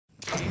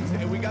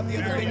got the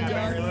other thing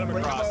done.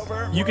 Bring him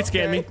over. You can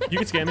scan me. You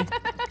can scan me.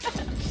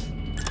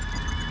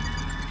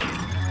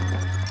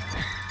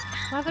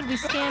 Why would we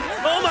scan him?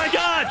 Oh my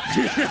god!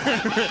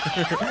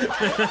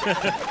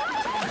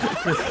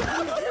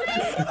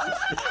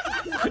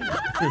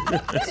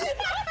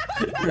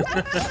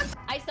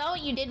 I saw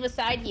what you did with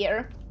side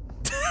here.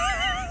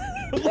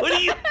 What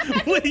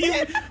do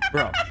you?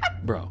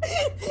 Bro.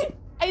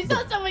 I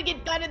saw someone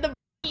get cut in the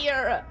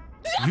ear.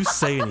 You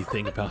say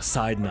anything about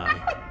side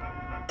nine?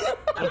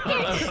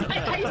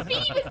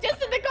 Speedy was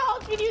just in the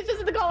call. Speedy was just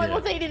in the call. I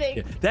won't say anything.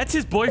 Yeah. That's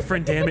his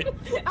boyfriend, damn it.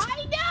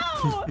 I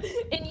know.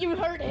 And you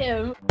heard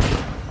him.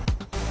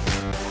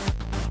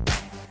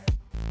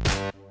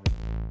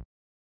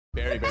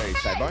 Very,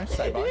 sidebar,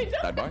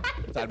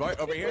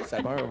 over here,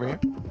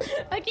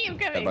 I keep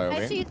coming. Sidebar over I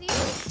here. see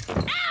you.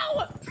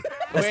 Ow!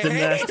 That's the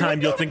last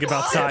time you'll think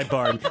about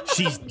sidebar.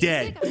 She's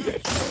dead.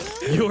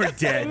 You're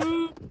dead.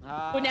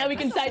 Well, now we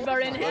can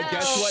sidebar in Well, hell.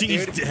 guess what,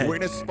 She's dude? dead. We're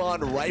gonna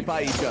spawn right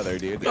by each other,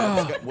 dude.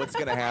 What's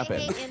gonna happen?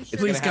 It's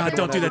Please, gonna God,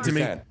 don't do that to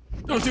me. 100%.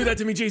 Don't do that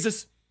to me,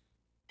 Jesus.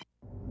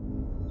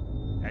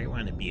 I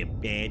want to be a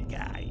bad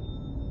guy.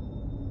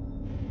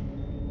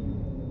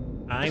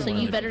 So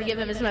you better give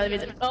him a smiley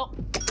face. Oh.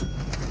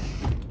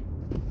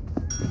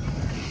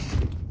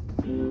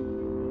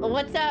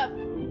 What's up?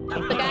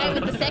 The guy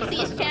with the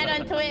sexiest chat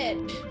on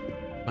Twitch.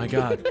 My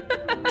God,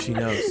 she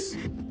knows.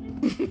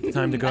 It's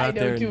time to go out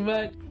there too and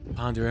much.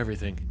 ponder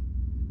everything.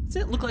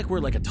 Doesn't it look like we're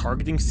like a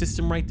targeting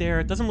system right there?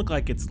 It doesn't look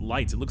like it's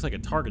lights. It looks like a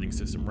targeting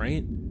system,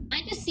 right?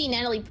 I just see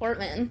Natalie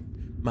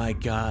Portman. My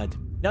God.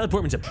 Natalie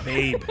Portman's a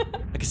babe.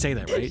 I can say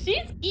that, right? She's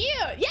cute.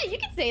 Yeah, you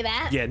can say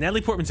that. Yeah,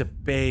 Natalie Portman's a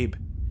babe.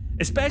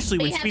 Especially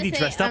But when you have to Speedy say,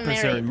 dressed up "I'm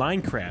as her in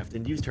married." Minecraft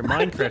and used her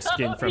Minecraft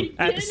skin from You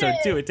episode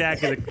did 2, it.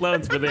 Attack of the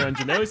Clones for their own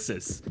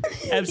Genosis.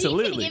 He's gonna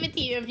Absolutely. give it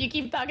to you if you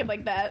keep talking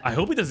like that. I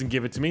hope he doesn't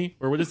give it to me.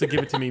 Or what does the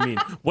give it to me mean?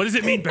 What does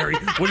it mean, Barry?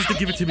 What does the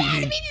give it to me It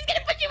mean? means he's gonna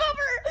put you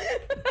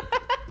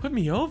over. Put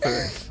me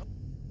over.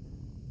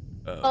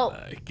 Oh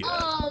my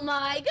God. Oh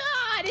my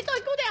God! It's going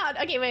to cool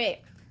down. Okay,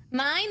 wait.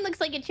 Mine looks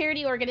like a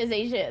charity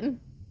organization.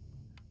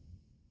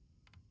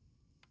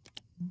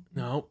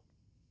 No.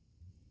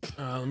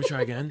 Let me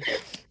try again.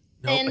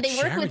 No, And a they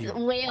work charity. with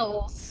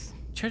whales.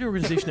 Charity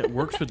organization that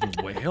works with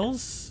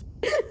whales?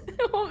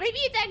 Well, maybe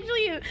it's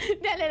actually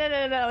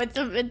no. It's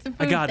a food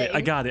I got it. thing.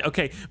 I got it.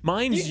 Okay,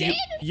 mine's You did?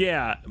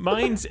 Yeah,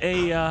 mine's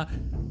a.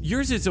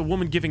 Yours is a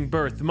woman giving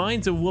birth.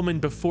 Mine's a woman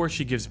before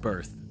she gives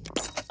birth.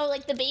 Oh,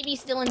 like the baby's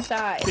still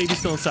inside. Baby's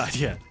still inside.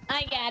 Yeah.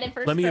 I got it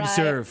first. Let me try.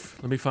 observe.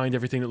 Let me find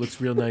everything that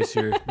looks real nice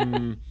here.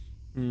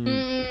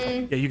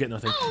 Yeah, you get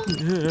nothing. Oh,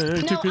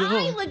 I took no, it I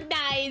home. look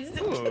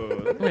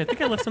nice. Wait, I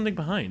think I left something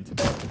behind.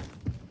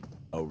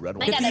 Oh, red I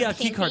one. Get got the a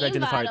key card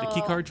campaign identifier. The key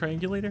bottle. card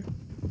triangulator.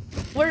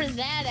 Where's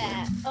that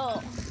at?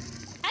 Oh,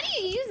 how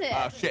do you use it?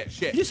 Oh, shit.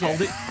 You just hold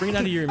it. Bring it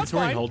out of your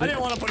inventory and hold I it.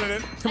 didn't want to put it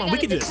in. Come on, I we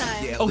got can do it this. this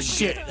time. Yeah, Oh we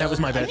shit, that was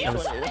my bad. That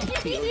was,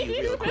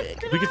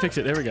 we can fix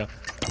it. There we go.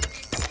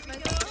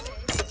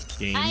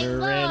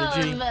 Gamer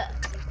energy.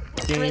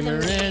 Gamer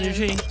rhythm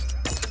energy.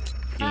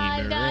 I've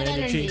Gamer got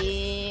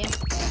energy.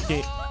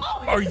 energy.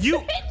 Oh, are you?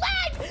 It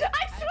lagged!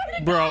 I swear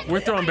to Bro, God.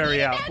 we're throwing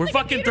Barry out. We're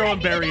fucking throwing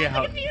Barry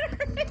out.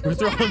 We're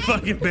throwing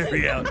fucking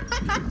Barry out.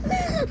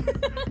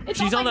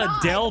 She's on a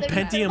Dell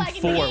Pentium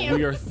 4.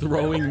 We are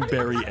throwing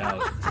Barry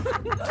out.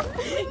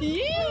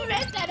 You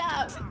messed that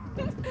up.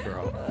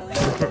 Bro,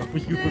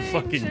 you were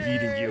fucking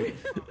eating you.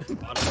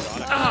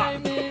 Ah,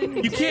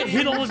 you can't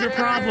hit all of your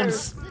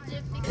problems.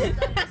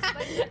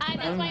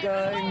 I'm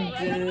going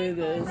to do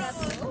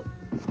this.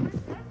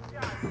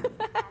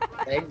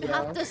 You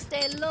have to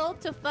stay low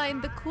to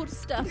find the cool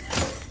stuff.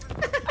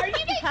 Are you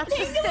You have to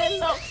guys stay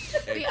low.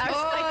 We are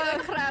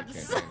spider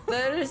crabs.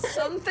 There is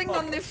something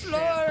on the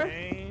floor.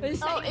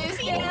 Oh, is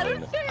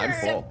there? I'm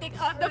full. Something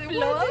on the What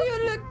floor? are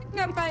you looking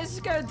at my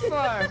skirt for?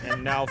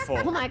 And now Oh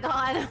full. my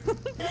God.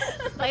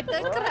 Spider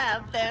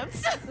crab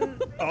dance.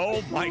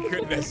 Oh my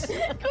goodness.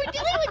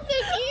 Cordelia looks so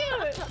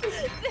cute.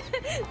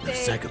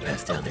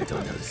 Psychopaths down there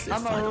don't notice this.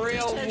 I'm a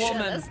real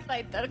woman.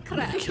 Spider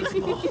crab. Kill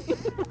them all.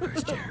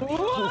 Where's Jeremy?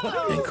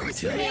 And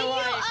Cordelia. Hey, you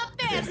up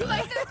there,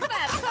 Spider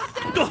crab,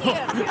 come down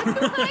here.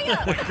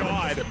 Oh my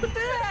god.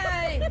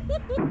 Hey!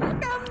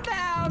 Come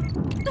down!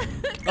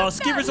 Oh,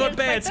 skivers are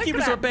bad.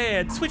 Skivers are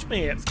bad. Switch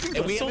maps.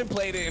 And we haven't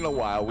played it in a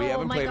while. We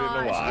haven't my played it in a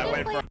gosh, while. we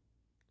didn't play-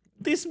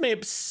 This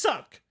map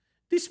suck.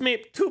 This map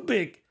too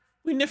big.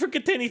 We never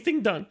get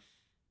anything done.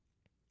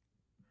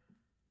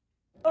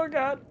 Oh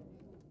god.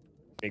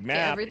 Big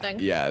map. Everything.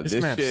 Yeah, This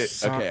this map shit.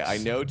 sucks. Okay, I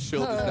know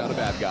Chilled is not a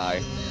bad guy.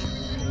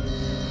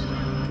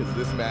 Because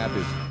this map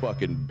is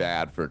fucking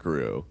bad for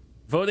crew.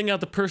 Voting out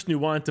the person who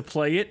wanted to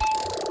play it.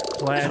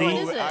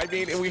 Platy. is it? I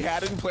mean, we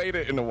hadn't played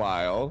it in a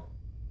while.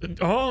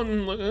 Oh.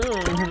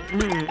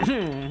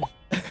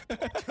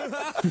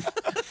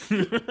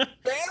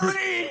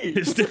 Barry!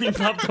 His name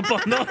popped up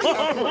on the.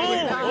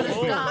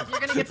 Stop. You're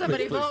gonna get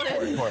somebody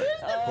voted. Court.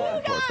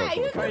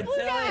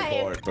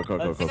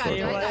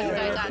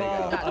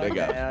 Big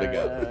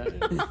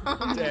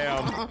up.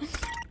 Damn.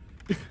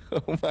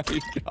 Oh my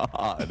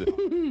god.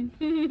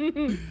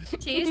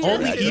 Cheese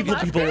Only toast. evil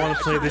people want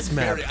to play this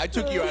map. Barry, I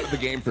took you out of the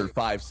game for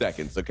 5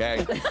 seconds,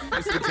 okay?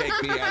 This would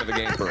take me out of the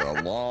game for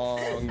a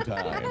long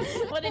time.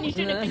 Well, then you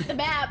should have picked the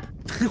map.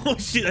 Oh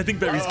shit, I think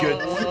Barry's good.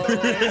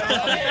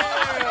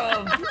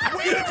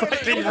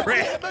 Fucking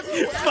wreck.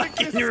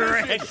 Fucking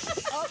wreck.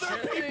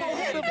 Other people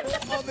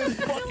have on this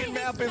fucking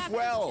map as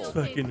well.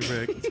 Fucking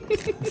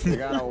wrecked. I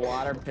got a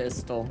water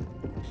pistol.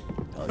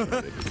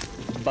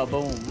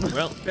 Ba-boom.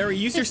 Well, Barry,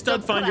 use your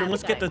stud finder and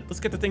let's get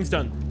the things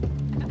done.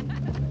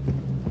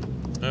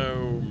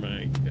 Oh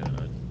my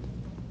god.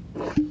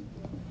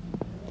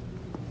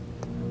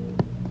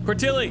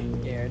 Cortilli!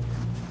 Scared.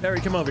 Barry,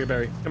 come over here,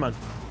 Barry. Come on.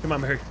 Come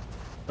on, Barry.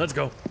 Let's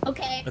go.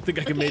 Okay. I think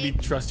I can okay. maybe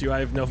trust you. I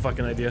have no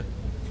fucking idea.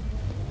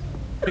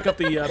 Pick up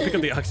the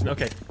oxygen.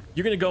 Okay.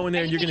 You're gonna go in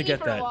there and you're gonna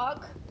get that.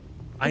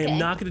 I am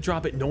not gonna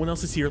drop it. No one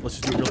else is here. Let's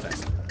just do it real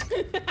fast.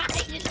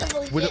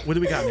 What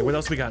do we got in there? What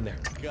else we got in there?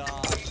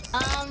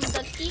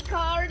 The key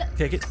card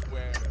Take it.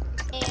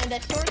 and a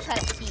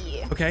shortcut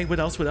key. Okay, what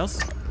else? What else?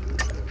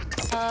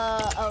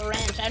 A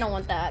wrench. I don't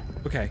want that.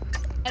 Okay.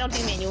 I don't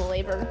do manual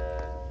labor.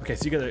 Okay,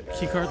 so you got a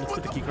key card. Let's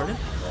put the key card in.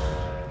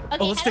 Okay,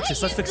 Oh, let's how fix do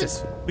this. I Let's use fix this?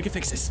 this. We can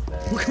fix this.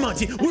 Come on,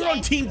 team. We're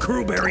on Team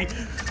Crew, Barry.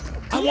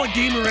 I want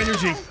gamer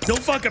energy. No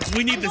fuck ups.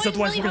 We need this,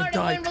 otherwise we're gonna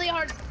die. I'm going really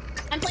hard.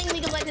 I'm playing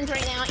League of Legends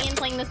right now, and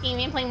playing this game,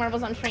 and playing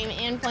Marbles on stream,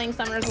 and playing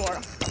Summoner's War.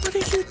 What are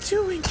you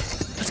doing?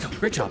 Let's go.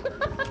 Great job.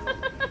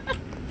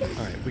 All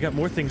right, we got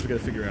more things we gotta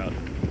figure out.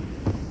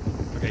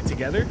 Okay,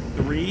 together.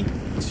 3,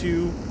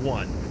 2,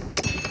 1.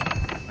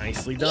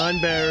 Nicely done,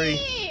 Barry.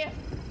 Yay!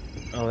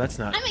 Oh, that's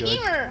not I'm a good.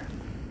 gamer.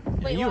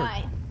 Wait, you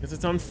why? Because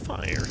it's on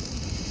fire.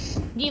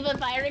 Do you have a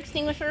fire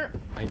extinguisher?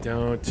 I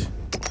don't.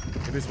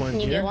 Maybe there's one Can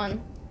you here. get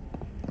one?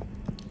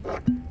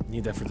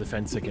 Need that for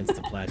defense against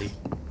the platy.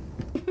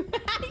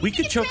 We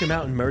could choke him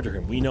out and murder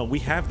him. We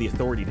have the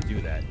authority to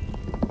do that.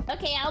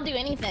 Okay, I'll do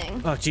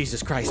anything. Oh,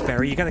 Jesus Christ,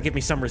 Barry. You gotta give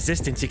me some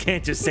resistance. You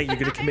can't just say you're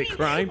gonna commit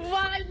crime.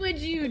 Why would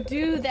you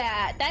do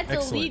that? That's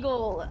Excellent.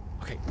 illegal.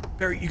 Okay,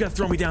 Barry, you gotta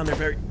throw me down there,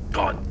 Barry.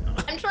 God.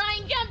 I'm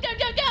trying. Jump, jump,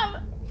 jump,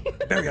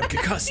 jump. Barry, I'm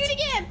concussed. Do it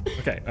again.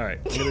 Okay, all right.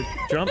 I'm gonna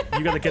jump.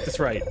 You gotta get this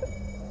right.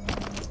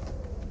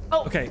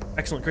 Oh. Okay,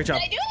 excellent. Great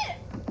job. Did I do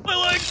it? My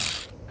leg.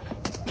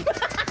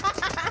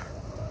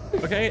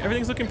 Okay,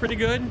 everything's looking pretty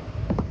good.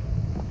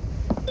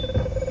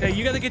 Okay,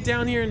 you gotta get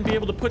down here and be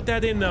able to put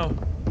that in, though.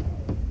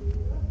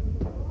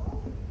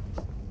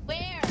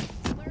 Where?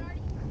 Where are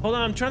you? Hold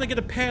on, I'm trying to get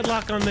a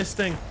padlock on this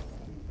thing.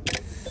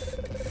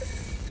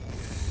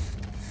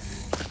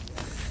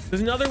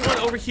 There's another one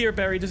over here,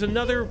 Barry. There's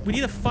another. We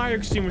need a fire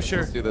extinguisher.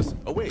 Let's do this.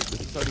 Oh wait, this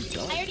is already I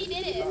done. already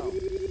did it.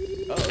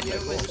 Oh, okay, You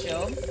cool. was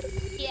chill.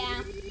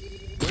 Yeah.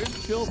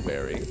 Where's Chilled,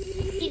 Barry?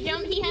 He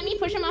jumped. He had me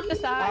push him off the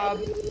side.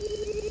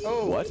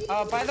 Oh, What?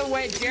 by the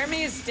way,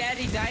 Jeremy's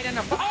daddy died in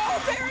a.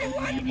 Oh, Barry,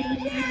 what?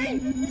 Barry,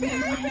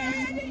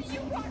 Barry,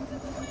 you walked in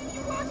the way.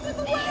 You walked in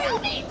the way.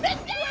 Help me!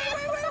 Sit down!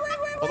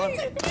 Hold on.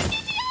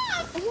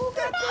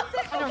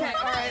 Okay,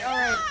 all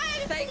right.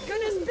 Thank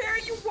goodness,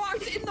 Barry, you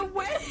walked in the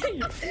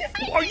way.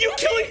 Are you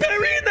killing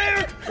Barry in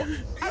there?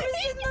 I was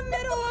in the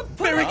middle of.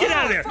 Barry, get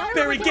out of there. Fire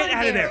Barry, get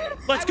out of there.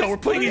 Let's go. We're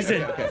putting these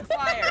in.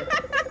 Fire.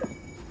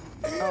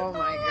 Oh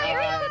my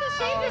god.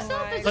 Save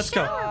yourself. There's a Let's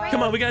go. shower right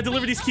Come on, we gotta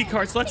deliver these key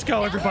cards. Let's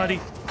go, everybody.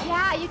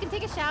 Yeah, you can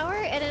take a shower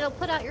and it'll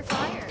put out your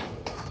fire.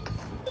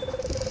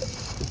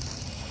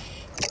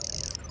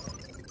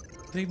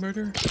 They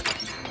murder?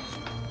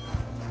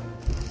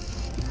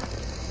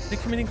 They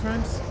committing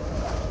crimes?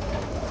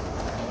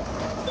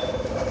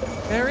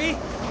 Barry?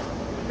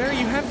 Barry,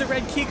 you have the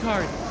red key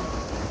card.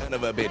 Son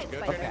of a bitch.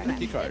 Go check the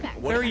key card.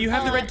 What- Barry, you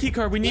have the red key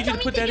card. We need you to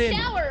put that in.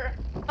 Shower.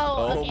 Oh,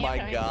 Oh okay, my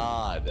okay.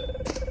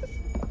 god.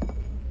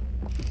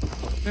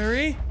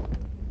 Barry?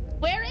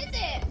 Where is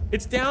it?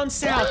 It's down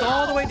south,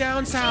 all the way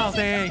down south,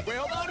 eh? Wait,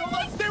 hold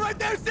on. Stay right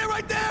there. Stay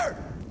right there.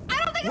 I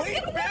don't think Wait,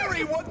 it's gonna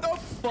Barry, work. what the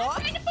fuck?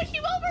 I'm trying to push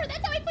you over.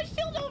 That's how I pushed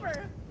Shield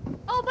over.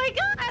 Oh my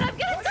god, I'm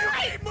gonna Why die.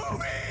 do you keep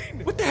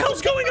moving? What the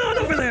hell's going on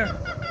over there?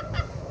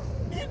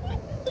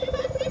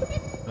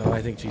 Oh,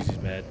 I think Cheesy's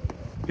bad.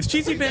 Is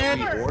Cheesy We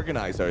bad?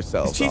 organize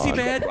ourselves. Is Cheesy on,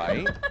 bad?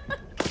 Right?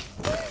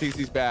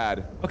 Cheesy's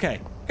bad. Okay.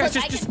 Guys,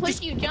 Look, I can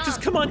push you, jump.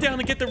 just come on down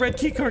and get the red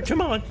key card.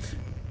 Come on.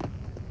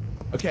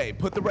 Okay,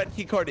 put the red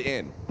key card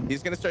in.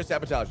 He's gonna start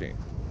sabotaging.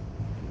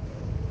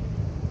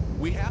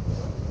 We have.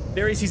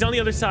 There he is. He's on the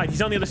other side.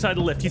 He's on the other side of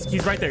the lift.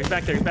 He's right there. He's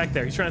back there. He's back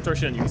there. He's trying to throw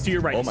shit on you. He's to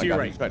your right. Oh He's my to your god,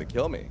 right. he's trying to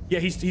kill me. Yeah,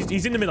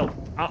 he's in the middle.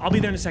 I'll be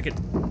there in a second.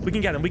 We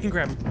can get him. We can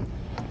grab him.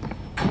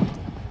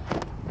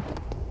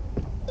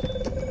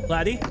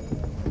 Platy?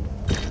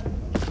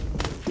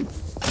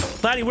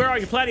 Platy, where are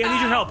you? Platy, I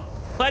need your help.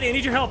 Platy, I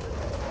need your help.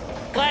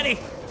 Platy!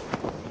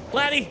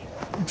 Platy!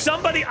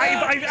 Somebody!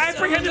 I've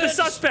apprehended the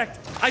suspect!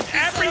 I've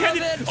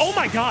apprehended. Oh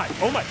my god!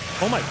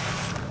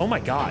 Oh my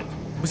god!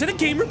 Was that a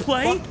gamer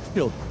play?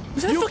 Killed.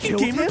 Was that a fucking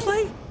killed gamer him?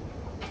 play?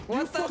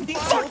 What the Fucking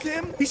fuck? killed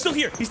him? He's still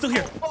here. He's still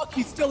here. Fuck,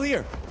 he's still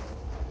here.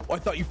 Oh, I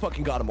thought you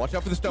fucking got him. Watch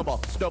out for the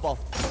snowball. Snowball.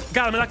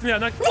 Got him. I knocked him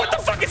down. What the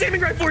fuck is aiming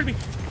right for me?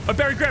 Oh,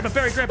 Barry, grab him.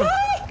 Barry, grab him.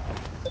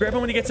 Grab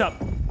him when he gets up.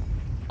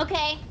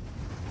 Okay.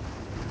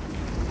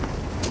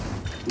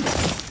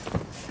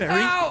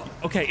 Barry? Ow!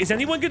 Okay, is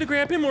anyone gonna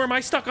grab him or am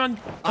I stuck on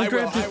I will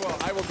grabbed him?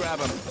 grab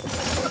him.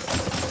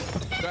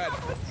 Go ahead.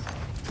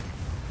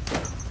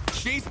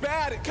 She's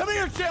bad. Come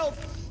here, Chilled.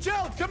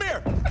 Chilled, come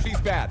here. She's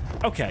bad.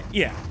 Okay,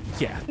 yeah.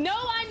 No,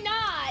 I'm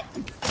not.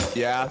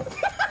 Yeah.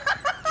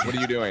 What are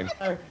you doing?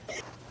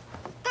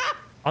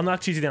 I'll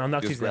knock Cheesy down. I'll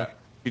knock Cheesy down.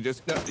 You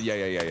just no,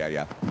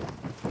 yeah.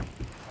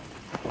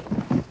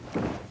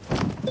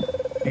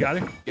 You got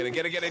her?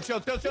 Get it.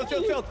 Chill.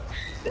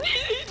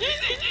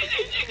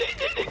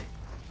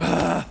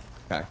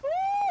 Okay.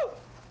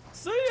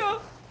 See ya.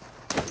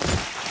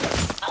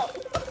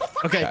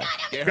 Okay.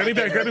 Grab me,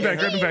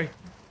 Barry.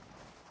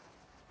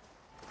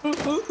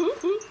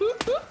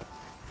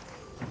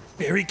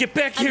 Barry, get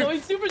back I'm here.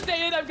 going Super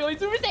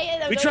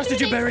Saiyan. We trusted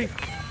you, Barry.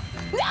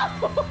 No!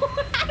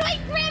 How do I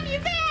grab you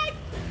back?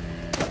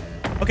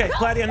 Okay,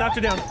 Platy, I knocked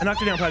her down,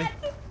 Platy.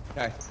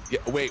 Okay. Yeah,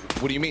 wait,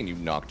 what do you mean you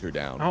knocked her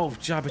down? Oh,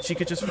 job, but she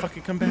could just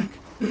fucking come back.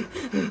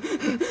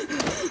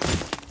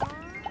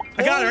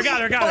 I got her.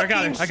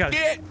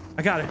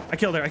 I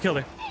killed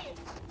her.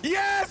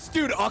 Yes,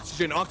 dude.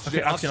 Oxygen.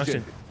 Okay,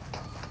 oxygen.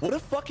 What a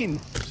fucking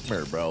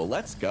bro.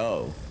 Let's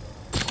go.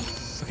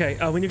 Okay,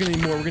 we're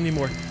gonna need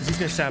more. 'Cause he's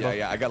gonna sabo.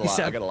 Yeah, I got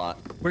a lot.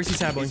 Where's he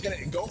saboing? He's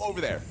gonna go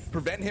over there.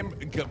 Prevent him.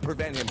 Go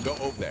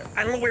over there.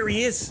 I don't know where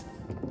he is.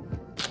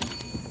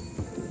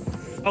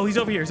 Oh, he's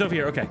over here.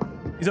 Okay.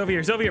 He's over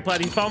here,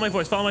 Platy. Follow my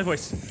voice.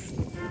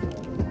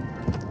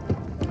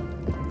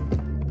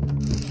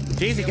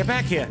 Jeezy, get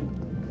back here.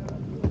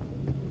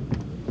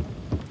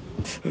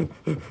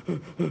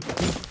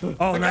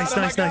 Oh, nice.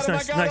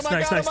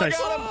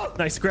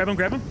 Nice. Grab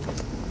him.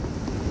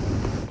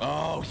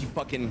 Oh, he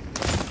fucking.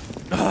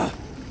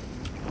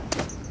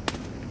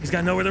 He's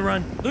got nowhere to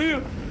run.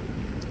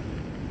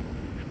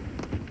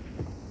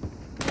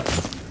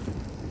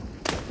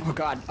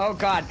 Oh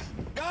god.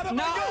 Got him!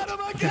 No. I got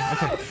him!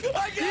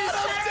 Take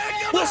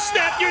him! We'll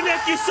snap your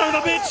neck, you son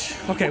of a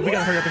bitch! Okay, we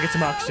gotta hurry up and get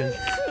some oxygen.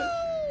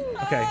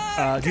 Okay,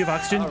 do you have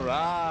oxygen? All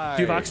right.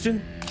 Do you have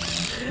oxygen?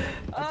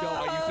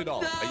 I used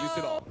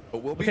it all.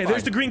 But we'll be Okay, fine.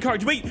 there's the green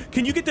card. Wait,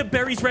 can you get the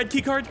Barry's red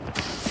key card?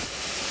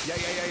 Yeah.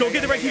 Go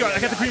get the red key card. I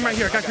got the green right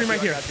here.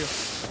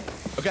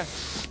 Okay.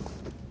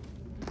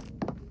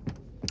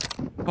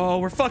 Oh,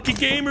 we're fucking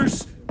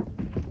gamers.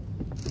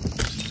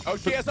 Oh,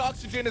 she has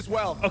oxygen as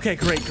well. Okay,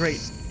 great.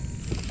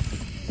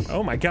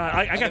 Oh my god,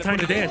 I got time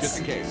to dance. Just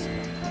in case.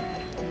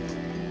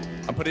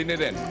 I'm putting it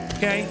in.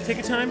 Okay, take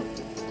your time.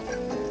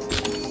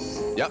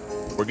 Yep.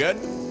 We're good?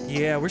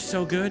 Yeah, we're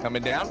so good.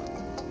 Coming down?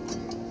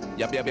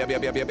 Yep.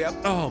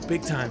 Oh,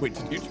 big time. Wait,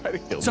 did you try to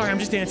kill me? Sorry, I'm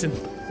just dancing.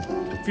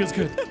 Feels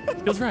good.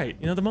 Feels right.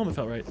 You know, the moment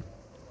felt right.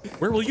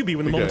 Where will you be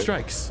when the moment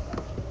strikes?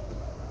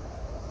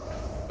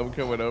 I'm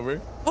coming over.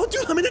 Oh,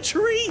 dude, I'm in a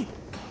tree.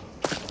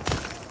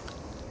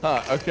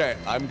 Okay.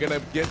 I'm gonna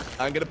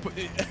put.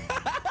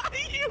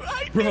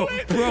 Bro.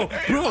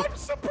 I'm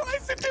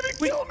surprised it didn't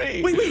kill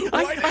me. Wait.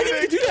 Why I didn't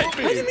mean to do that.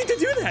 kill me? I didn't mean to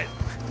do that.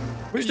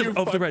 Where's the red?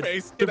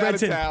 fuckface. The Get out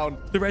red's of in. town.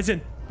 The red's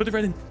in. Put the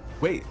red in.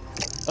 Wait.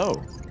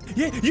 Oh.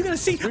 Yeah, you gotta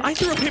see. I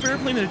threw a paper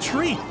airplane in a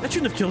tree. That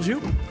shouldn't have killed you.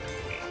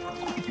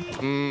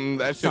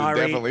 That should Sorry,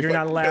 definitely you're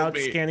not fucking allowed.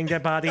 killed me. Scanning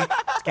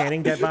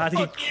dead body.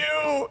 Fuck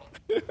you.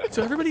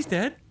 So everybody's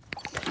dead?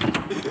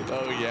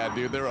 Oh yeah,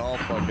 dude, they're all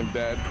fucking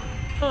dead.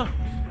 Huh.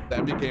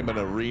 That became an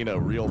arena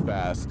real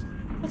fast.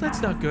 Well,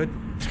 that's not good.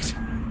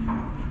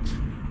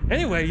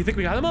 Anyway, you think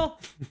we got them all?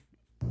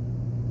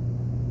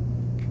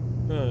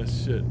 Oh,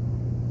 shit.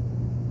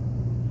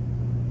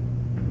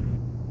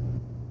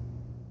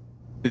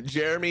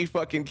 Jeremy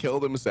fucking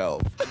killed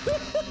himself.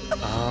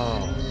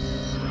 Oh.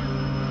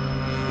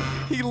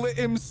 He lit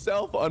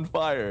himself on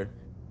fire.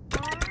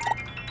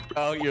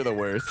 Oh, you're the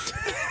worst.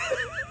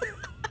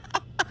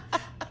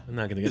 I'm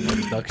not gonna get no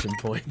deduction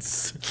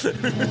points.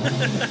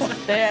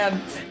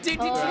 Damn. Did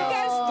you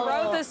guys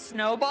throw the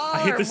snowball? I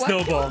hit the or what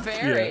snowball. killed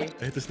Barry? Yeah,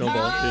 I hit the snowball.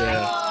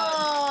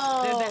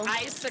 Yeah. Dude, the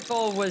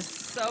icicle was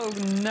so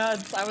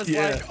nuts. I was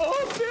Yeah. like,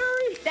 oh,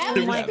 Barry. That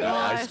was was Yeah,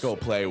 that icicle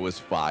play was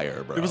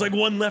fire, bro. There was like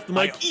one left. I'm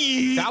like,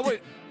 eee. That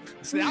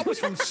was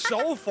from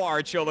so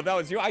far, Chilled. If that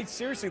was you, I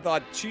seriously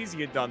thought Cheesy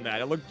had done that.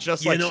 It looked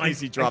just Yeah, like no,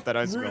 Cheesy dropped that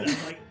icicle. really,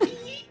 like,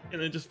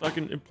 and then just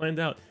fucking it planned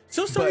out.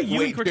 So sorry,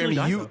 you and Cordelia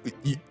died. Jeremy,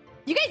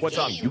 You guys What's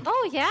up? came.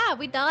 Oh yeah,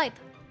 we died.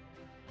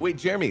 wait,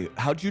 Jeremy,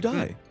 how'd you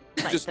die?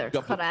 Like Just they're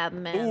jump-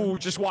 crabbing. Ooh,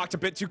 just walked a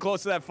bit too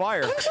close to that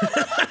fire.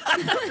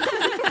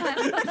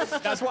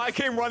 That's why I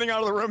came running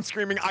out of the room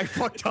screaming, I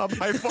fucked up.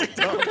 Okay,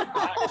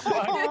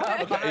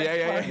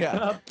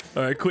 yeah.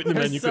 All right, quit in the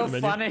menu. It's so Quit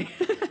in the menu.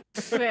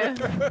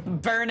 funny.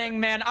 Burning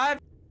Man. I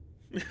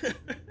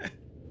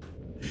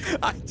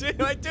did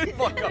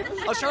fuck up.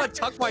 I was trying to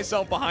tuck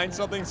myself behind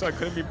something so I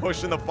couldn't be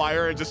pushed in the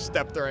fire and just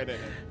stepped right in it.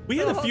 We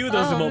had a few of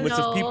those Oh, moments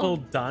of no. people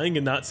dying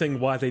and not saying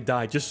why they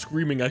died, just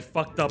screaming, "I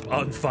fucked up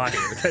on fire."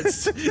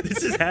 This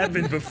has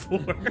happened before.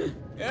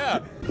 Yeah.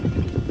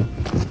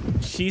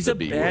 She's a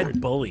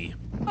bad bully.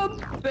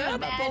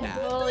 Bad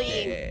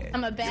bully.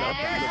 I'm a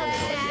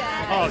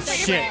bad. Oh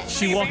shit!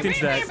 She walked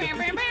into that.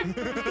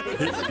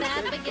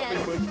 Map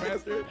again.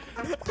 Bushmaster.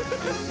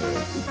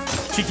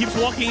 She keeps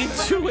walking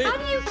into it. How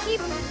do you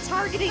keep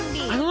targeting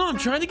me? I don't know. I'm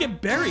trying to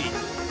get buried.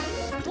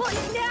 Well,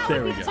 now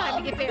There we it's go.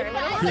 time to get buried.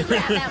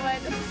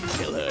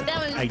 Yeah,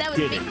 that I was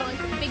did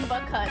big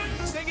bug cut.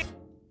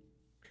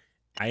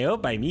 I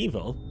hope I'm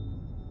evil.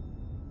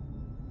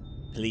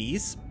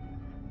 Please.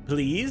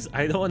 Please.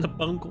 I don't want to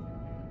bungle.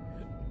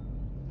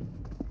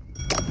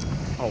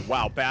 Oh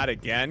wow, bad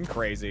again,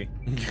 crazy.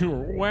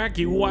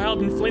 Wacky, wild,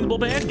 inflatable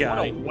bad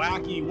guy.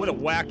 What a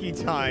wacky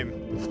time.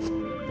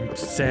 I'm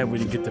sad we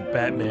didn't get the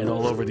Batman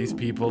all over these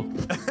people.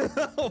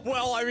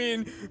 Well, I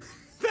mean,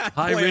 that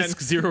High plan,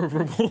 risk, zero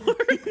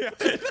reward.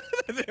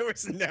 there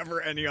was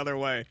never any other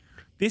way.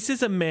 This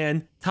is a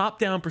man,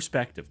 top-down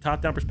perspective.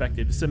 Top-down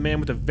perspective. This is a man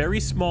with a very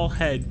small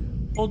head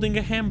holding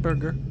a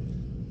hamburger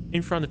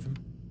in front of him.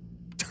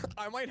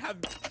 I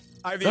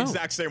have the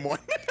exact same one.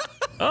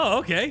 Oh,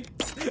 okay.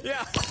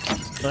 Yeah.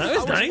 Well, that was I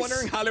was nice.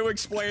 wondering how to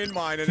explain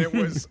mine, and it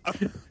was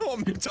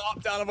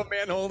top down of a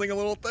man holding a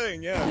little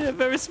thing. Yeah. Yeah,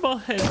 very small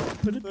head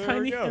with a There tiny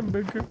we go.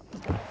 hamburger.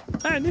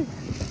 Tiny.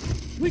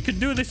 We could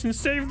do this and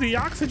save the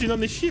oxygen on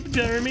the ship,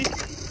 Jeremy.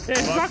 Hey,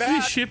 fuck that.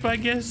 this ship, I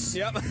guess.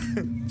 Yep.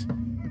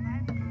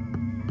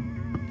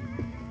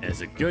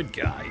 As a good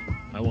guy,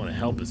 I want to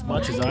help as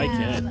much as I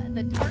can.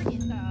 The target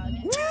dog.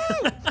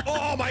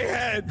 Oh, my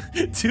head.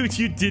 Dude,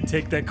 you did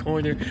take that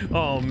corner.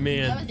 Oh, That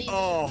man. was easy.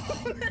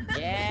 Oh.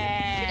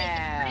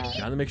 Yeah.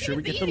 Gotta make sure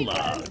we get the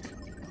log.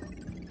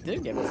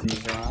 Did give us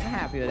these wrong. I'm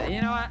happy with that.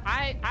 You know what?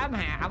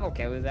 I'm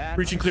okay with that.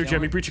 Breach and clear,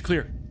 Jeremy. Breach and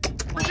clear.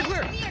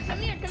 Come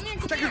here.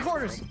 Check your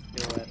quarters.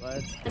 Let's do it.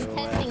 Let's do I'm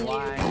testing it. you.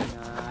 Why not?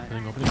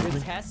 Opening, opening, You're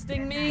opening.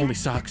 testing me? Only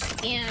socks.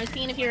 And I'm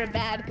seeing if you're a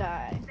bad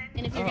guy.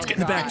 And if you're gonna Get in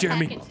the back,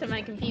 Jeremy. package to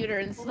my computer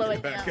and slow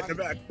it down. Get in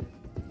the back.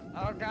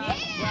 Oh god.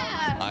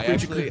 Yeah.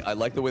 I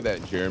like the way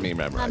that Jeremy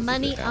memorizes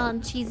Money it now.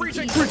 on cheesy Breach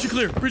cheese. and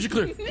clear. Breach and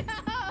clear.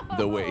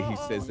 The way he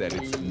says that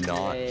it's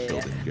not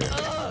chilled and good.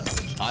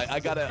 I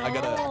gotta,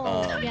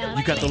 Yeah.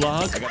 You got the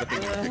log? I gotta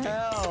think. What the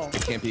hell?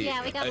 It can't be.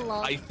 Yeah, we got a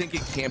log. I think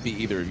it can't be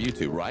either of you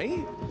two, right?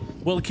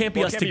 Well, it can't be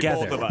Well, us it can't be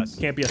together. both of us.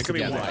 Can't be us It could be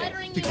together. one.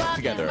 Buttering you up.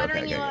 Together,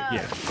 Buttering okay, you okay, up.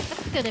 Yeah.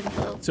 That's good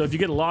info. So if you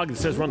get a log that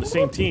says we're on the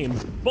same team,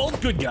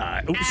 both good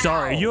guys. Oh,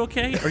 sorry. Are you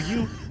okay? Are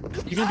you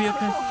gonna be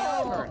okay?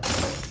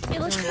 It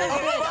looks so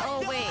good.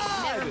 Oh wait,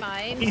 never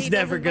mind. He's He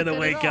never doesn't gonna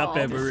look good wake at up all.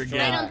 ever I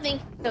again. don't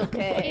think it's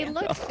okay. He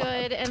looked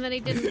good, and then he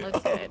didn't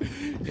look good.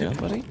 Yeah,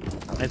 buddy.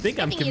 I think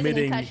I'm I think he's a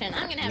committing concussion.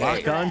 I'm gonna have lock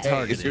to on Hey,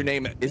 target.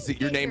 is it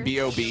your name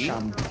B.O.B.?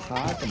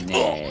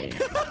 Champagne.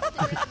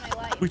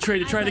 We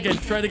traded. Try it again.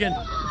 Try it again.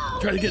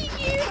 Try it again.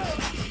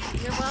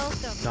 You're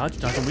welcome. Dodge,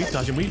 dodge and weave,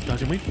 dodge and weave,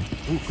 dodge and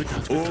weave. Ooh, good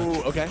dodge, good dodge.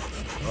 Ooh, okay.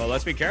 Well,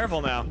 let's be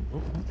careful now.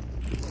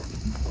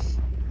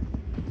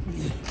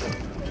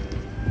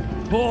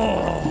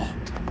 Oh,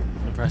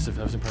 impressive.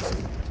 That was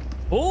impressive.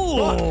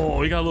 Oh,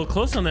 we got a little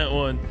close on that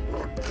one.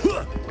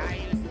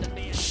 I used to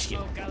be a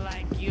smoker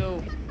like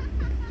you.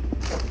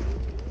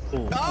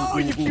 Oh,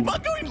 you keep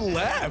on going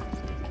left.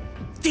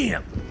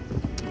 Damn.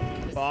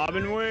 Bob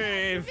and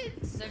weave.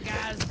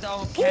 Cigars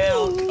don't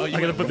count. Oh, I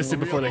gotta put this in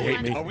before they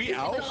hate me. Are we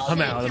out?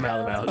 I'm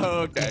out.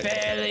 Okay.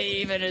 Barely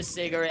even a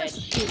cigarette.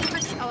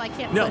 Oh, I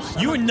can't No,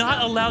 push. you are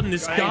not allowed in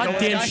this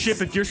goddamn guys.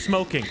 ship if you're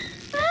smoking.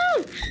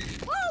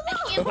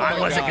 Whoa, I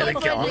wasn't gonna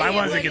kill him. I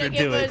wasn't gonna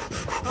do it.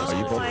 Are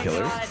you both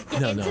killers?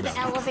 Get No, into no, the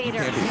no.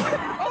 elevator.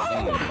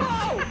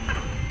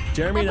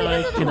 Jeremy and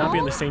I cannot be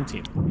on the same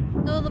team.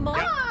 Go to the mall.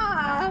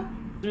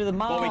 Through the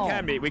mall. Well, we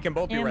can be. We can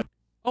both be red.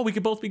 Oh, we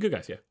could both be good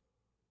guys, yeah.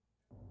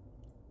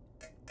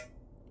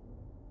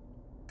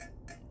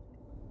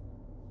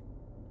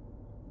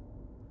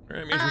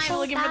 Alright, means we I'm should,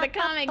 looking for the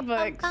comic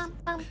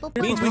books.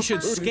 means we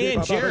should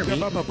scan Jeremy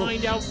to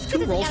find out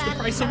two rolls for the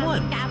price of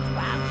one.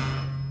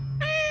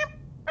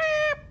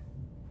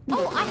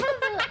 Oh, I have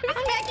Who's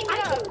backing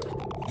it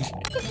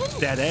up?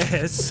 That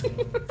ass.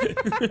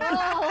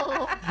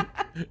 Oh,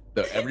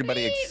 So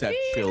everybody except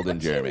Chilled and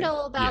what you Jeremy.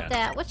 know about Yeah.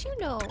 that? What you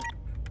know?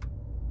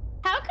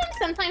 How come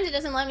sometimes it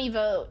doesn't let me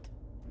vote?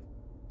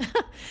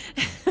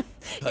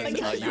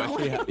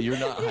 You're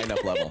not high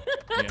enough level.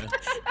 Yeah.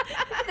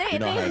 They You're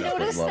not high enough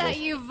noticed levels. that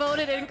you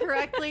voted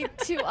incorrectly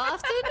too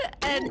often,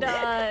 and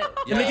And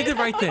they did the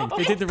right thing.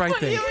 They did the right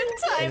put thing. you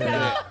in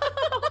timeout.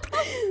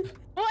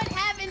 What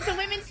happened to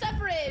women's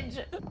suffrage?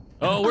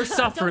 Oh, we're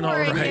suffering Don't all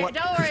worry, Barry. right.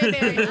 Don't worry,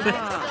 Barry.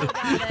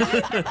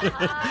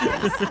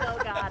 I still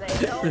got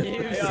it. Don't You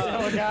worry.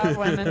 still got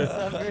women's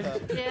suffrage.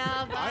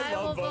 Yeah, but I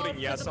will love vote voting for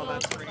yes the on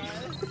that both screen.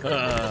 of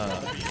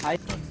us. I.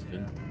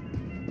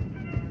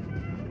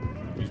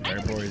 These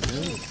bad boys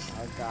in.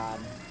 Oh god.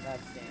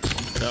 That's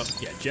damn. So,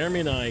 yeah, Jeremy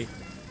and I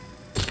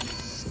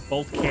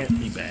both can't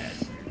be bad.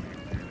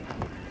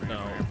 No,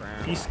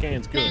 he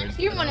scans good. Max,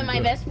 you're but one of I'm my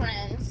good. best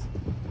friends.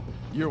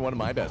 You're one of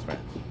my best friends.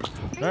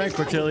 All right,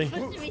 Cortilli.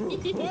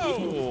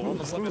 Whoa!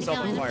 Almost lit myself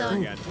on fire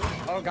again.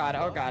 Oh god.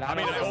 Oh god. I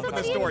mean, I opened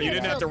this door. You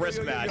didn't have to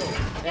risk that.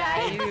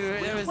 Yeah,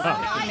 it was. Well,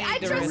 I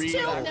the trust risk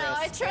Chilled that now.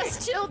 I risk.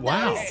 trust Chilled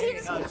Wow. now.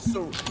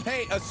 He's-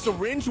 Hey, a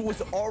syringe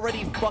was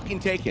already fucking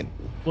taken.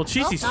 Well,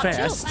 Cheesy's Oh, not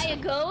fast. By a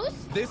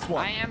ghost? This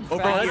one. I am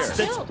over fast.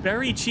 here. That's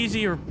very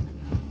cheesy or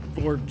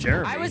or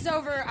Jeremy. I was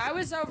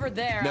over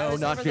there. No, I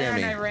was not over there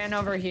Jeremy. and I ran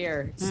over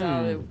here.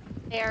 So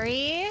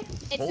Harry.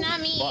 It's Holy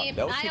not me. fuck,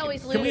 that was I taking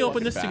always so lose. Can we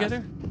open this fast.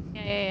 together?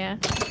 Yeah.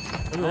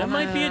 Ooh, that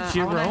might be a I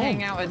Jerome. wanna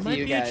hang out with It might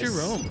you be guys. a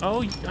Jerome.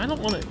 Oh, I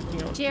don't want to.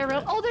 You know.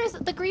 Jerome. Oh, there's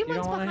the green You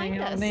one's don't wanna behind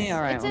hang out us. with me?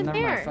 All right, It's well, in never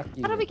mind. there. Fuck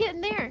you. How do we get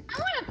in there? I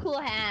want a cool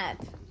hat.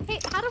 Hey,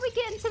 how do we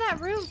get into that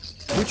room?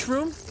 Which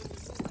room?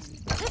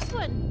 This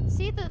one.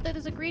 See,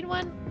 there's a green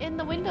one in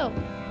the window.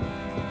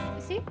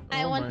 You see?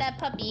 I Oh want my. that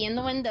puppy in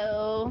the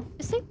window.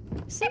 You see?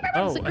 See?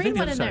 Oh, There's a I green think the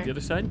one other in side. there. The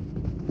other side.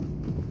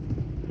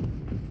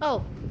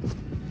 Oh,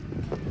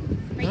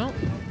 Well,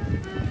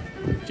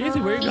 Cheesy,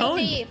 where are you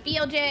going?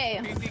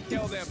 BLJ. Easy,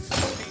 kill them.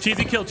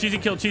 Cheesy killed. Cheesy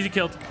killed. Cheesy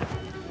killed.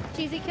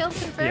 cheesy kill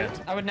confirmed.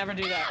 Yeah. I would never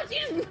do that. Ouch,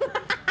 you just-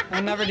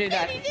 I'll never do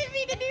that. He didn't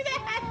mean to do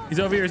that. He's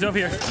over here. He's over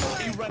here.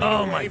 You run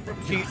Oh away my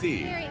from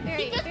Cheesy.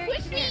 Very, He just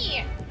pushed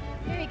me.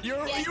 You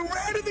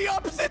ran in the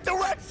opposite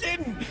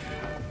direction.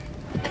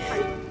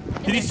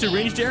 Did he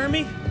syringe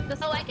Jeremy?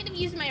 Oh, I could have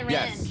used my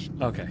Yes. wrench.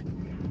 Okay.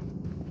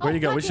 Where'd he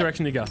go? fuck Which it.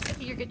 direction did he go?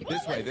 You're good. You're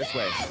This good. way. This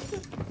way.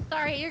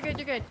 Sorry, you're good.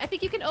 You're good. I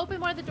think you can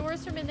open one of the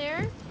doors from in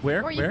there.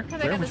 Where? Or you Where? can come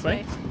back Where? out Which this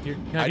way? I Here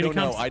he don't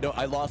know. comes.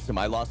 I lost him.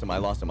 I lost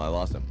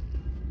him.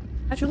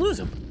 How'd you lose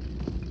him?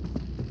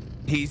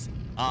 He's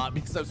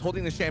because I was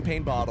holding the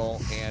champagne bottle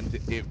and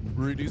it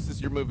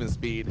reduces your movement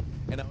speed.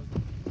 And I was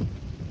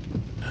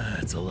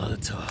That's a lot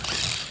of talk.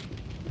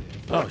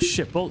 Oh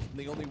shit! Both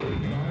the only way to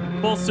get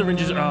on. both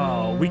syringes.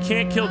 Oh, we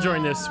can't kill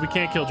during this. We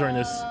can't kill during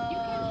this.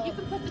 You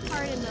can put the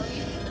card in though.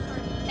 You can put the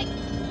card in.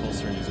 Both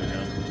syringes are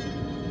gone.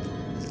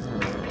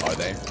 Are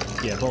they?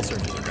 Yeah, both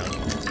syringes are gone.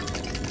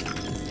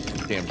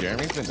 Damn,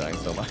 Jeremy's been dying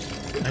so much.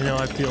 I know.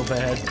 I feel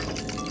bad.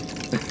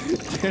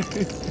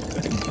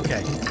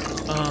 Okay.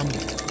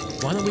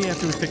 Why don't we,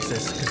 after we fix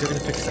this, because they're gonna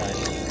fix that,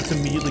 let's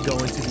immediately go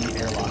into the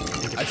airlock. and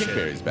get I the think shit.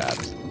 Barry's bad.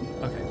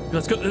 Okay.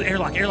 Let's go.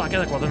 Airlock.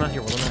 While they're not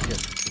here.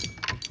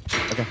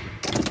 Okay.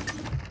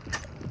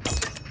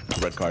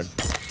 Red card.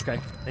 Okay.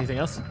 Anything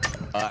else?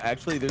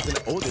 Actually, there's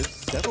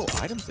several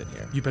items in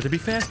here. You better be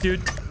fast,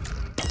 dude.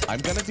 I'm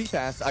gonna be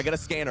fast. I got a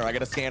scanner.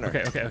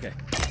 Okay.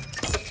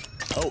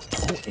 Oh,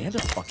 and a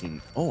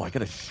fucking. Oh, I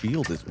got a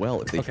shield as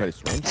well if they try to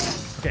syringe me.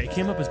 Okay, it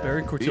came up as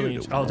Barry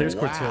Cortillion. Dude, Oh, there's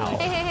wow. Cortillion.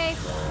 Hey.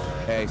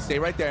 Hey, stay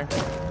right there.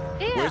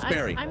 Yeah, Where's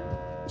Barry?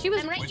 She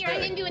was I'm right here. I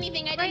didn't do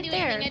anything. I Right didn't do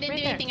there, anything. I didn't right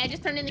do there. anything. I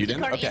just turned in the You key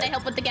didn't? card and Okay. I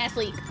helped with the gas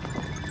leak.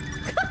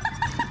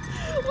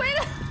 Wait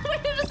a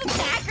this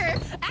attacker.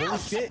 Holy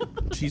Ouch. shit,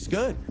 she's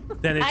good.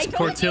 Then it's I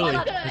told you Cortilli.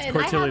 I'm good. It's I have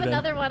Cortilli then.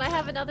 another one. I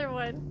have another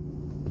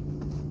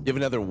one. You have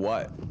another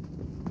what?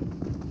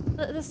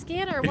 The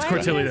scanner. It's Why are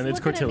you Cortilli guys then, it's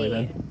looking at Cortilli me?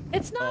 then.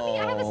 It's not me.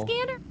 I have a Oh.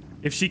 scanner.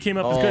 If she came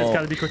up as good, it's Oh.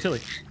 got to be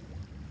Cortilli.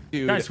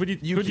 Dude, Guys, what are you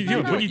doing?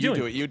 What are you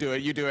doing? You do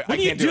it. What I are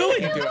you can't do it. doing? I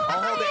can't do it.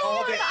 I'll hold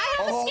it. I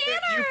have a I'll hold it. You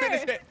scanner.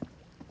 finished it.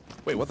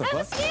 Wait, what the I have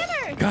a fuck?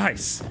 scanner.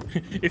 Guys,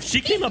 if she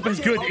came up as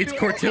good, it's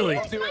Cortilli.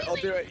 I'll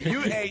do it.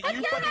 You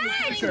fucking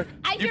finish her.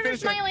 I You hear her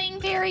finish her. smiling.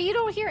 Barry, you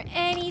don't hear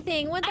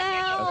anything. What the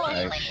hell?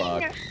 Okay,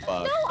 fuck.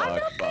 No, I'm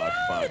not good.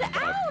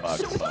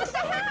 Ouch. What the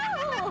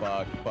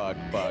hell? Fuck.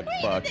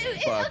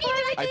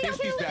 I think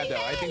she's bad though.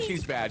 I think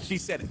she's bad. She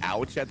said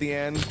ouch at the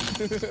end. I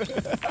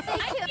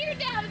hear her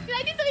down. I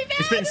did something bad.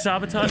 It's been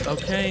sabotage.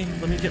 Okay,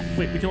 let me get.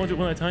 Wait, we can only do it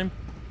one at a time.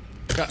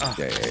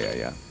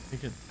 Yeah. We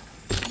can.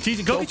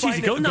 Cheesy, go get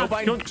Cheesy. find Go it. knock.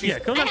 Go Go, find yeah,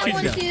 go I knock have Cheesy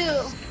one down. too.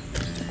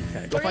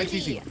 Okay. Go Where find is he?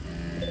 Cheesy.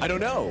 I don't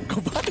know. Go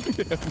find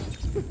him.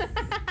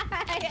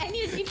 I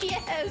need a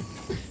GPS.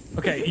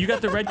 Okay, you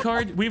got the red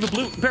card. We have a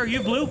blue. Barry, you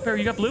have blue. Barry,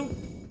 you got blue.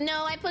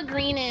 No, I put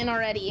green in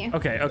already.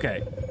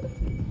 Okay.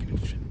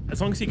 As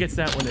long as he gets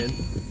that one in. I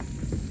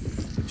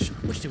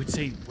wish they would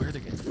say where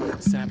they're getting fucking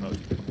saboed.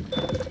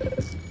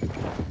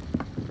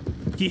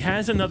 He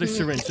has another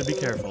syringe, so be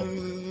careful.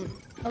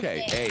 Okay.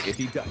 Hey, if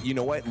he does, you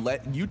know what?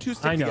 Let you two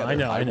stick I know,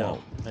 together. I know.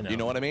 won't. You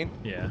know what I mean?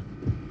 Yeah.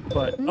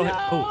 But okay. No.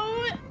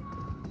 Oh,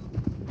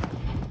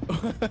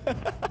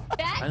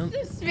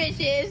 That's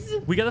suspicious.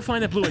 we gotta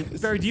find that blue one.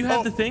 Barry, do you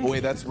have the thing? Oh,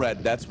 wait, that's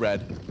red. That's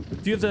red.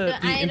 Do you have the?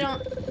 I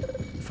don't.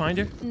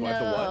 Finder? I have to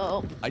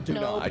No. what? I do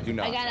not. Nope. I do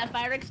not. I got a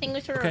fire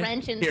extinguisher, Okay. a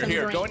wrench, and Here, some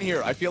here. drink. Go in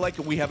here. I feel like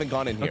we haven't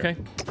gone in here. Okay.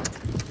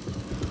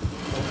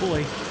 Oh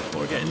boy.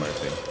 We're getting.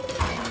 Mercy.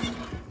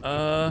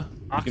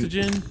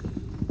 Oxygen.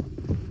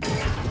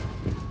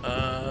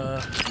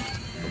 Oh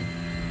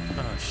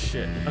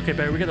shit. Okay,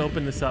 Barry, we gotta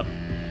open this up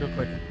real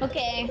quick.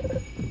 Okay.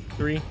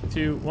 3,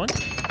 2, 1.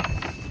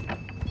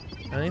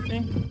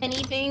 Anything?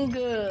 Anything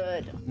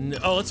good? No.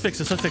 Oh, let's fix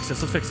this. Let's fix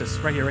this.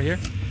 Right here.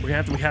 We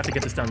have to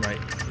get this done right.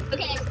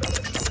 Okay.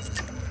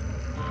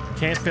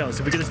 Can't fail us.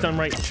 If we get this done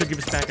right, it should give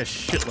us back a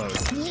shitload.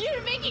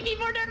 You're making me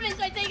more nervous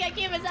by saying I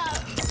gave us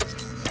up.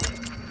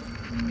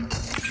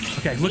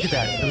 Okay, look at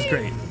that. That was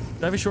great.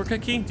 Do I have a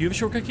shortcut key? Do you have a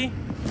shortcut key?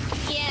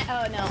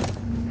 Yeah. Oh no.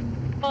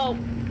 Oh.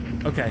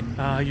 Okay.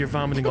 You're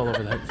vomiting all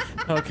over that.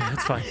 Okay,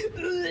 that's fine.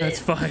 That's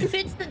fine.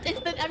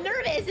 I'm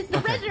nervous. It's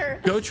the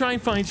pressure. Go try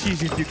and find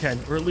Cheesy if you can,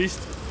 or at least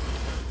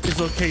his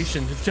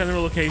location, his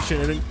general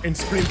location, and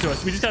scream to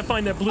us. We just gotta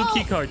find that blue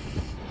key card.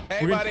 Hey,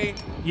 We're gonna- buddy.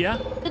 Yeah?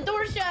 The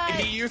door shut.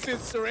 He used his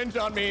syringe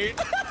on me.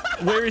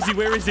 Where is he?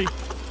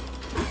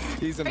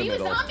 He's in Are the you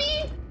middle. a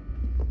zombie?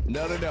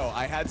 No, no, no.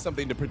 I had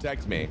something to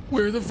protect me.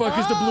 Where the fuck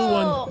is the blue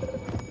one? Oh.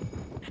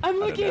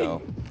 I'm I looking.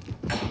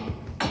 don't know.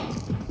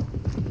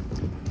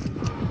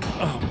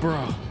 Oh,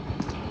 bro.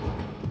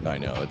 I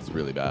know, it's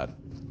really bad.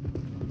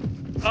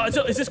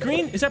 So is this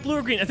green? Is that blue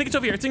or green? I think it's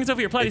over here. I think it's over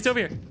here. Platy, it's over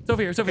here. It's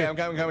over here. It's over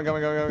Okay, here. I'm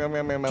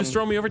coming. Just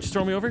throw me over. Just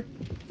throw me over.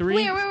 3,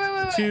 Wait.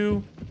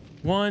 2,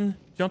 1.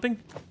 Jumping.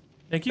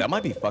 Thank you. That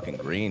might be fucking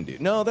green, dude.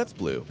 No, that's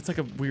blue. It's like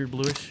a weird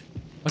bluish.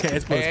 Okay,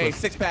 it's blue. Hey, It's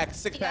blue. six got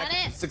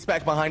pack. it?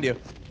 6-pack behind you.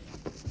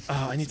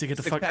 Oh, I need to get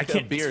the fuck. I Six-pack of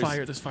can't. There's beers.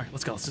 fire. There's fire.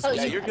 Let's go. Let's just Oh,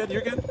 Yeah, you're good.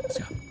 Let's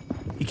go.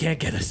 He can't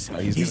get us. Oh,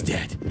 he's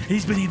gonna- dead.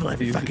 He's been evil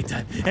every fucking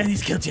time, and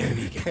he's killed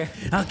Jeremy again.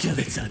 I'll kill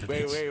that son of a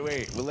bitch.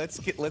 Wait. Well, let's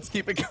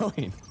keep it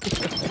going.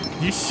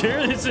 You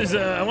sure this is?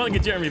 I want to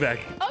get Jeremy back.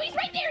 Oh, he's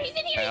right there. He's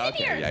in here. He's in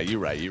Okay, here. yeah,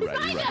 you're right.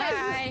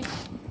 Hi.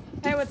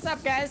 Hey, what's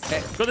up, guys?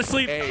 Go to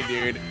sleep. Hey,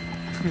 dude.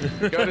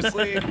 Go to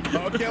sleep.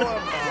 Oh, kill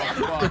him.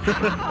 Oh, fuck.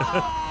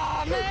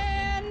 Oh,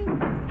 man.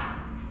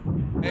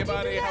 Hey,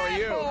 buddy. How are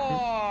you?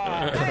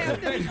 Oh,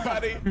 Hey,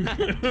 buddy.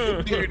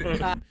 Dude.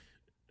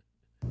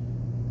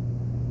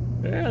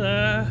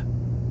 Hello.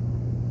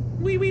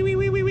 Wee.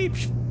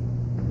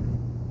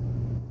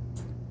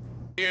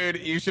 Dude,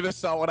 you should have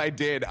saw what I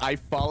did. I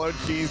followed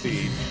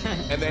Cheesy,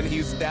 and then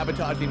he's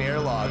sabotaging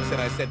airlocks, and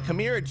I said, come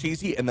here,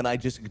 Cheesy, and then I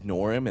just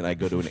ignore him, and I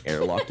go to an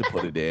airlock to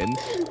put it in,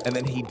 and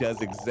then he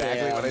does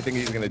exactly what I think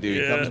he's going to do.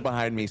 He comes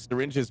behind me,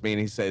 syringes me, and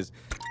he says,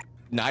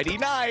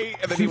 nighty-night,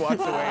 and then he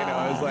walks away, and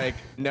I was like,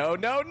 no.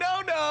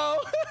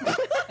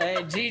 Hey,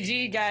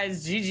 GG,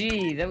 guys.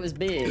 GG. That was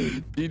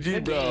big.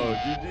 GG, bro.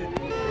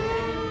 GG.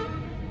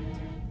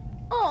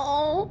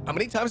 Oh. How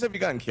many times have you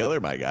gotten killer,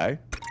 my guy?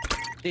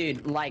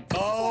 Dude, like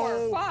 4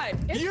 or 5.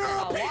 It's You're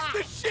a a piece lot.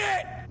 of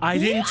shit! I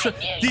didn't.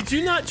 Did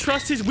you not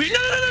trust his weird? No!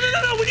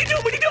 What are you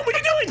doing? What are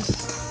you doing?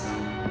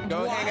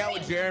 Go hang out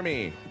with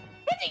Jeremy.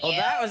 Well,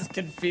 that was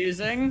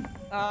confusing.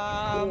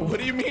 What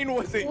do you mean,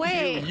 was it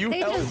Wait, you? they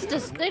held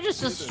just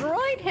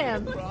destroyed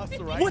him. across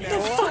right What now.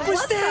 the fuck was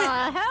What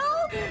that? the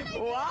hell?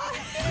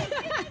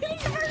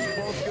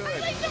 Both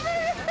good.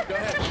 Go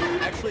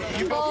ahead. Actually,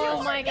 you go Oh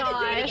first. my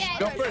gosh.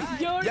 Go first.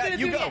 Yeah,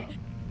 you go.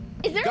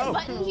 Is there Go. a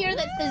button here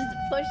that says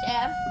push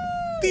F?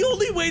 The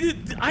only way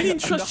that I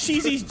didn't trust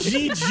Cheesy's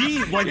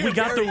GG. Like we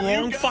got the There you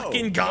wrong go.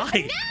 fucking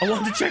guy. I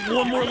wanted to check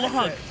one more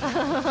log.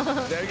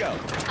 There you go.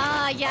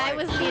 Yeah, I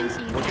was being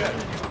We're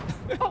cheesy.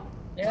 good.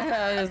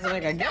 Yeah, it's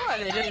like a god.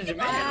 They didn't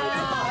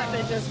demand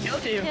it. They just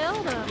killed you.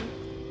 Killed him.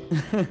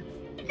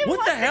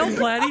 What the hell,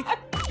 Platy?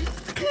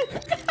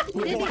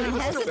 Didn't even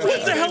hesitate.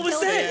 What the hell was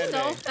Killed that? it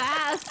so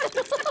fast.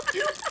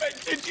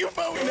 Did you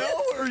vote no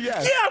or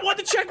yes? Yeah, I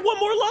wanted to check one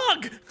more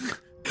log.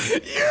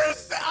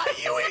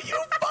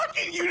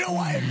 You know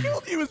why I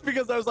killed you is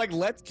because I was like,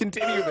 let's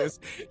continue this.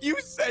 You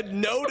said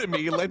no to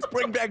me. Let's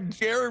bring back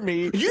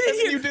Jeremy. You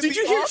didn't hear, did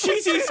you hear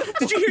Cheesy's?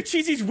 Did you hear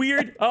Cheesy's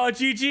weird?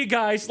 GG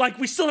guys, like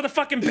we still had a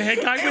fucking bad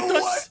guy with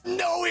us.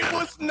 No, it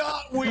was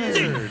not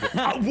weird.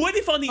 What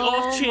if on the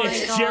off my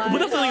chance, God.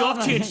 what if on the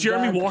off chance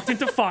Jeremy walked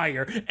into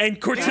fire and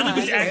Cortilli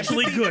was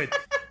actually good?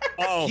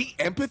 Oh, he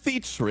empathy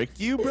tricked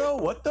you, bro?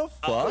 What the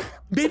fuck?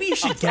 Maybe you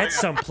should get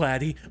some,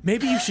 Platy.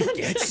 Maybe you should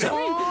get some.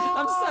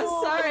 I'm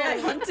so sorry I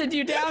hunted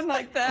you down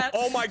like that.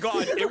 Oh my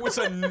god, it was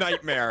a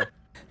nightmare.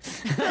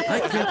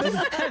 I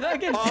I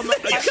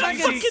got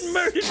fucking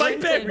murdered by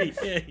Barry.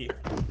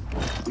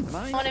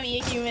 I want to be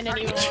a human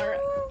anymore.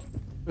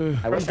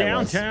 From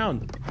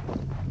downtown.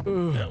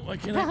 Why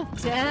can't I?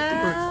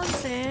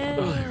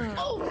 Downtown.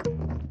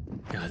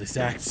 God, this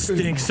act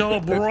stinks. Oh,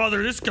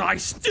 brother, this guy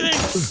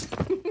stinks.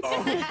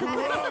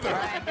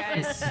 Alright,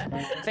 guys.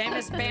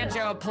 Famous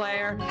banjo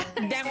player.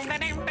 That's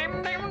not a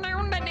banjo.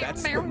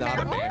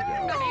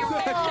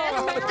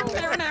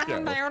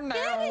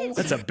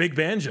 That's a big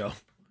banjo.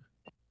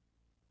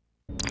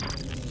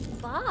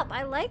 Bop.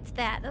 I liked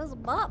that. That was a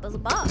bop. It was a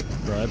bop.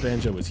 Bro, that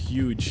banjo was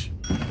huge.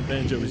 That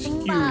banjo was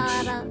huge.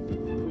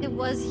 It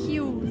was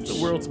huge. The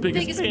world's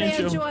biggest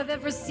banjo. I've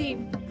ever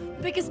seen.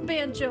 Biggest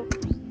banjo.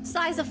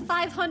 Size of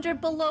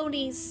 500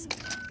 balonies.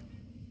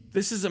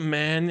 This is a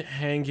man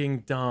hanging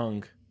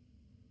dong.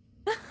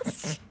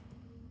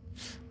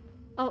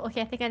 Oh,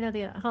 okay. I think I know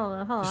the. Hold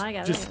on. I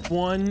got it. Just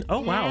one. Oh,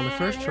 wow, on the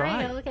first There we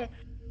try. go, okay.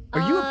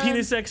 Are you a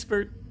penis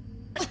expert?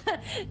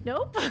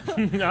 Nope.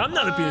 No, I'm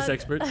not a penis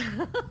expert.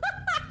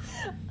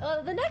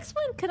 The next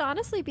one could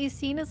honestly be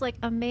seen as like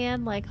a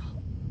man, like.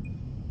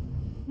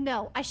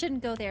 No, I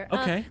shouldn't go there.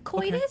 Okay,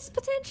 Coitus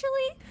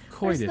potentially.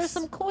 Coitus. There's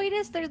some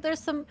coitus.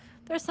 There's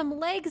some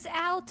legs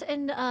out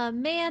and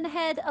man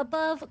head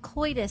above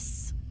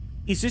coitus.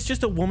 Is this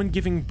just a woman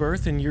giving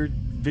birth and you're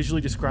visually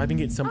describing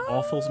it in some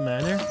awful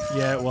manner?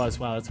 Yeah, it was.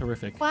 Wow, that's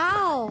horrific.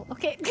 Wow.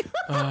 Okay.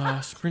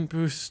 Sprint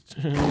boost.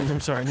 I'm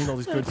sorry, I need all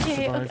these goods to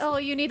Okay. survive. Oh,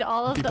 you need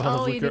all of the. People have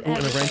Oh, you liquor. need Oh, and a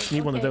everything. wrench.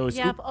 Need one of Okay, those.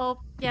 Yep. Oop. Oh,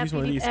 yep. Use You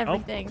one of need these.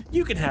 everything. Oh,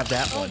 you can have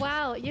that Oh one.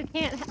 wow, you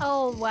can't.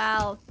 Oh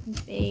wow.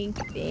 Thank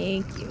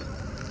you.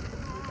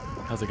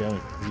 How's it going?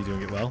 Are you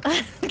doing it well? Do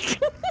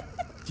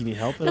you need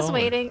help at all? Just or-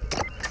 waiting.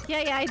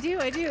 Yeah, I do.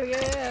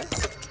 Yeah.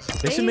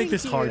 They should make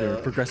this Thank harder,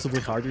 you.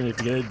 progressively harder, and if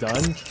you get it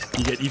done,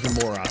 you get even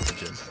more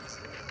oxygen.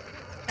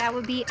 That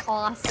would be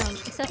awesome.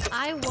 Except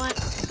I want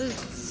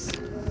boots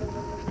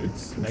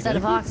Boots? instead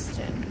of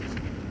oxygen.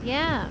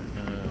 Yeah.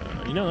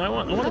 You know, I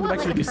want to go back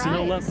to the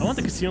casino level. I want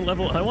the casino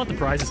level. I want the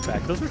prizes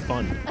back. Those were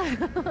fun.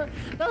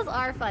 Those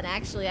are fun,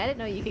 actually. I didn't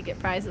know you could get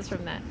prizes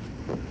from that.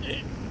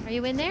 Are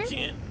you in there? I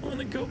can't. I want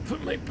to go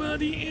put my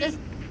body in.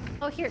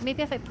 Oh, here.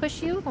 Maybe if I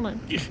push you. Hold on.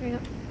 Here you go.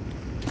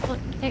 Hold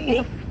on. There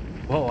you go.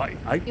 Whoa,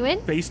 I You in?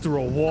 faced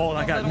through a wall and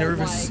I got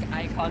nervous. Like,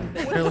 icon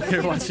thing.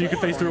 Here, watch. You can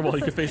face through a wall.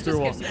 You can face through a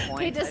wall.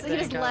 He just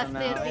left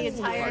the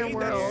entire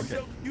world.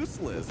 So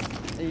useless.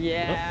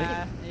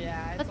 Yeah.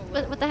 It's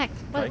What the heck?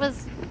 What Right.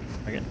 was?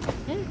 Again.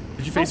 Yeah.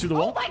 Did you face through the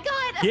wall? Oh my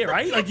god! Yeah,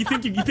 right? Like you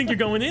think you're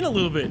going in a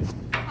little bit.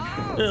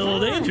 A little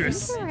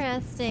dangerous.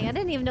 Interesting. I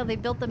didn't even know they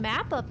built the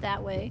map up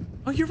that way.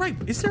 Oh, you're right.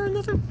 Is there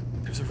another?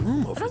 There's a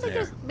room I over don't think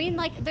there. there's. I mean,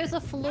 like, there's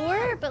a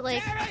floor, but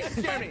like.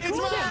 Do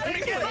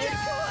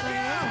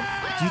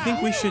you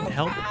think we should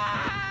help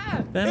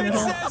them at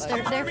all?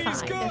 They're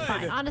fine. They're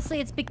fine. Honestly,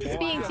 it's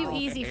being too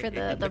easy for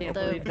the crew,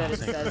 the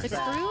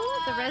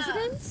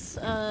residents.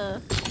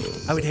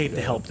 I would hate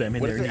to help them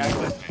in their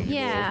need.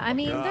 Yeah. I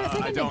mean, they're I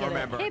gonna don't get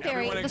remember. it. Hey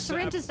Barry, Everyone the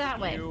syringe is that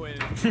way.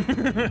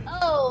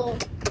 Oh.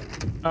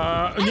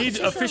 Need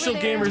just official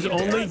over there. gamers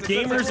only.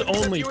 Gamers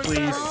only,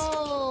 please.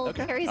 Oh,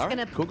 Barry's All right.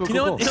 gonna. Cool, cool, You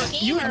know cool, what? cool.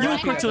 You and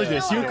Cortilli do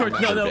this. You and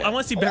No, I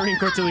want to see Barry and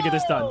Cortilli get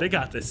this done. They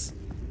got this.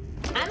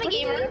 I'm a What do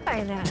you mean gamer.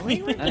 by that? What do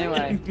you mean?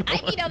 Anyway. I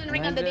eat out and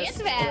ring on the dance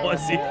I pad. want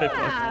to see that.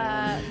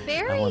 Yeah,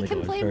 Barry wanna can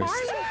go in play first.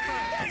 Mario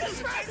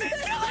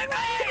Kart.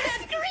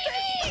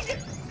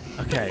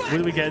 Okay, what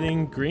are we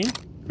getting? Green?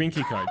 Green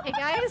key card. Hey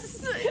guys,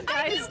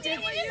 did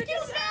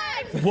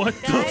What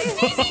the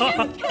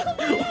fuck?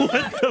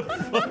 What the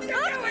fuck?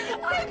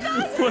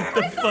 What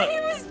the fuck? He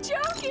was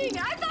joking.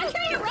 I thought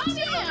he robbed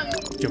him.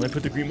 Do you want me to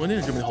put the green one in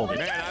or do you want me to hold it?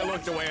 Man, I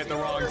looked away at the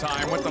wrong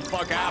time. What the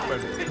fuck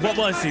happened? What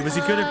was he? Was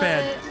he good or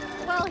bad?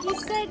 Well, he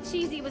said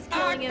Cheesy was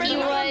killing him. He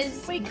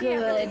was we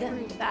good. Can't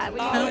prove that. We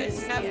Oh, can't it's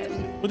see have it. to-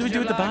 What do we do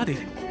with the body? I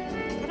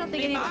don't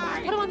think any.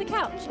 Put him on the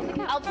couch.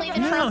 I'll play the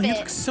No, trumpet. he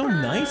looks so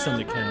nice on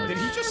the couch. Did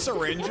he just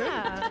syringe it?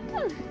 Yeah.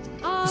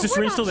 Is the we're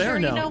syringe not still there or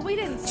sure, no? You know, we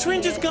didn't. see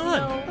Syringe is it, gone.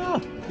 no.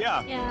 Oh,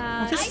 Yeah.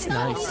 Yeah. this I is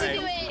thought nice. he would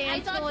do it. I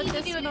Cancel thought at he would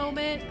this do it.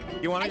 moment.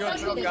 You want I to go thought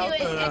he would choke do out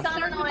it. I the...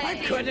 thought on I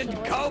couldn't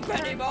cope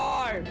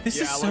anymore. this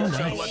is Yeah, so let's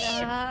choke- nice.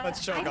 let's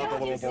choke I out know, the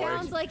little he boy.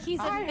 sounds like he's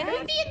Be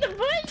admitting. in the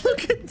bush.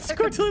 Look at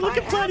Cortilli, look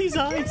at Platy's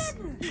eyes.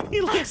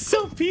 He looks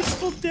so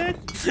peaceful, Dad.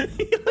 He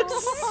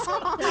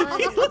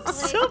looks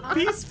so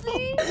peaceful.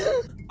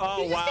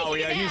 Oh, wow.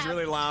 Yeah, he's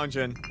really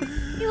lounging.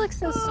 He looks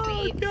so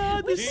sweet.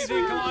 God, this is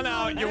Easy, come on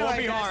out. You won't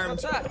be Anyway, guys, harmed.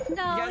 what's up? No, you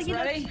guys you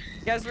know- ready? You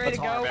guys ready to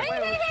go? harm Wait, it. we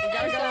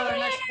gotta go to the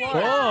next floor.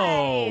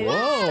 Whoa,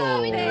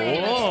 whoa,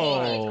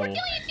 whoa.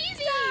 Cordelia and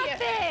Cheesy.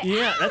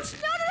 Yeah, that's.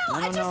 I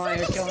don't know why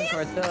you're killing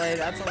Cortilli.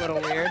 That's a little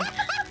weird.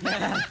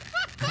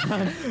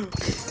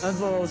 That's a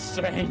little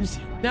strange.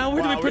 Now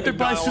where do Wow, we put their did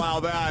not bodies? allow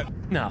that.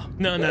 No.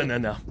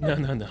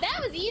 That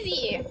was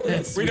easy.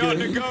 That's We don't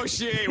good.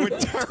 negotiate with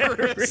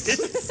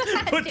terrorists.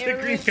 Put the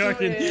green card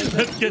in.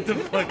 Let's get the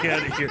fuck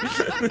out of here.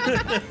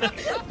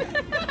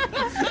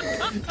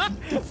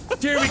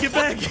 Jeremy, get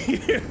back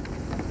here.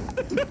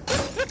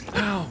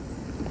 Ow.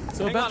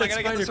 So Hang about on, I that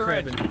gotta get the spider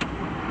syringe. crabbing.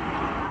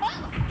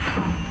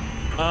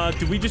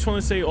 Do we just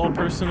want to say all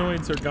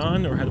personoids are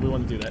gone, or how do we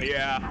want to do that?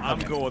 Yeah,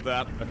 I'm cool with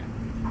that.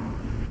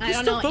 I He's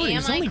don't still know. voting. Am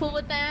It's I only- cool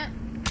with that?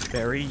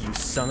 Barry, you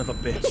son of a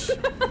bitch.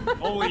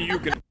 Only you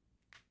can.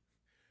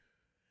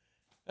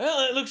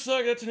 Well, it looks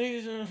like that's an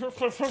easy.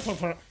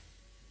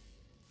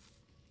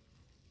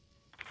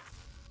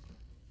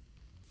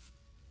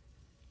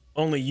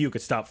 Only you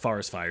could stop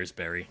forest fires,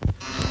 Barry.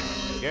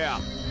 Yeah.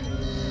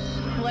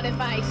 What if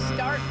I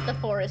start the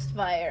forest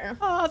fire?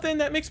 Ah, then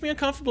that makes me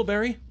uncomfortable,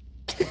 Barry.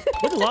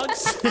 What did the logs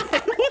say?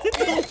 What did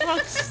the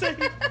logs say?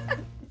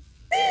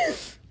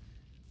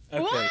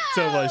 Okay,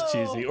 so it was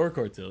Cheesy or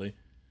Cortilli.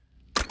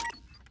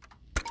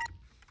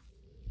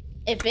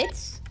 If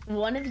it's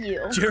one of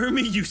you,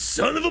 Jeremy, you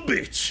son of a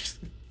bitch!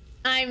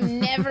 I'm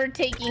never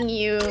taking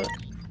you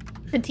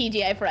to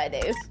TGI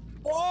Fridays.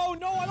 Oh,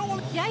 no, I don't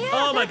want to. Yeah, yeah.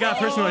 Oh my god,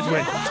 personal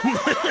win.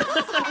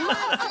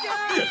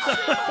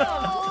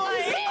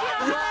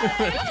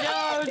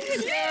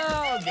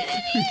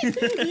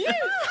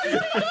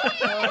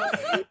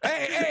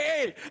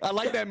 Hey! I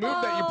like that move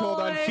that you pulled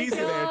on Cheesy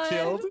there,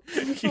 Chilled.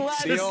 See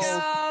old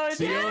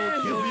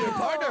kill your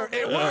partner.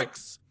 It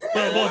works.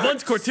 Well,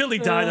 once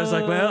Cortilli died, I was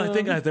like, well, I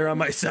think they're on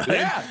my side.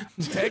 Yeah,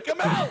 take him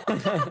out.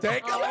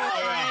 Take him out.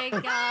 Oh my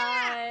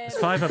god.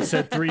 5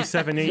 upset 3,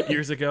 7, 8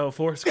 years ago.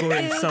 4 score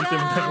and something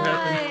never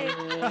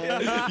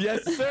happened.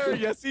 Yes, sir.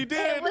 Yes, he It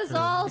did. was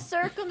all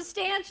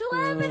circumstantial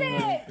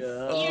evidence.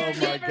 Oh You're my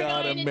never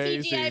God, going to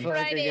amazing. TGI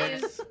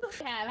Fridays.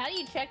 Tab, how do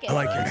you check it? I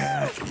like your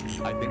hat.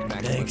 I think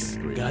Max Thanks. would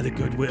agree. Got a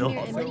goodwill.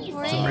 Here, What do you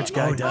right. say? Rich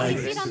guy Oh, died.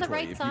 you sit on the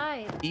right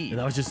side. And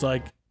I was just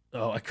like,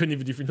 oh, I couldn't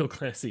even do no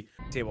classy.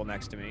 Table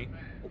next to me.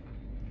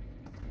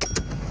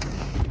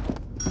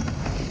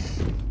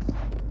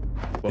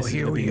 Well,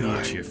 here we are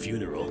at your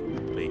funeral.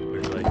 Wait,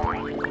 where's wait.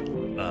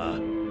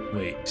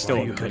 Still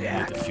why a are you good hanging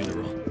at hat. the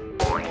funeral?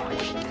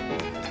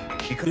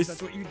 Because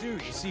that's what you do.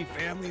 You see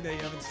family that you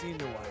haven't seen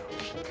in a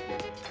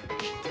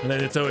while. And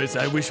then it's always,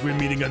 I wish we're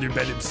meeting under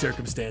better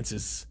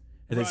circumstances.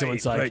 And then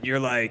someone's like, but you're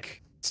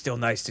like, still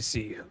nice to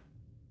see you.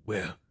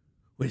 well,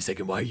 wait a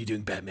second, why are you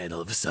doing Batman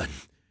all of a sudden?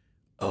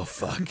 Oh,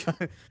 fuck.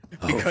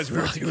 Because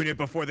we're fuck. doing it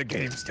before the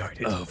game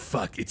started. Oh,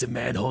 fuck. It's a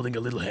man holding a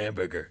little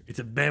hamburger. It's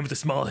a man with a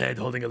small head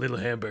holding a little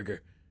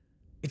hamburger.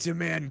 It's a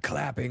man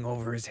clapping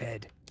over his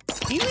head. All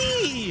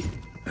right,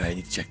 I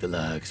need to check the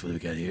logs. What do we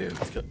got here?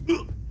 Let's go.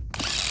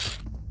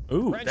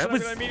 Ooh, Wrench that I'm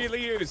was... gonna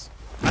immediately use.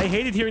 I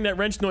hated hearing that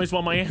wrench noise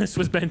while my anus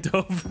was bent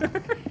over.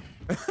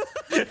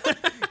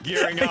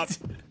 Gearing up.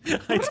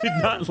 I did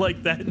not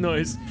like that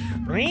noise.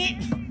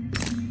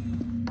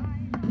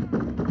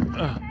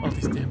 All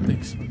these damn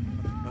things.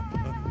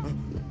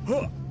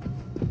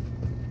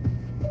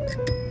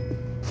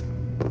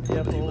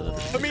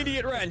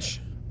 Immediate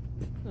wrench.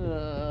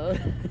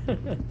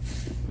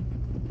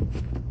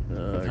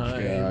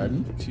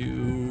 Time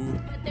to...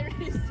 There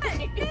is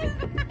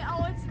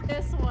Oh, it's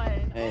this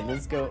one. Hey,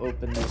 let's go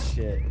open this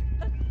shit.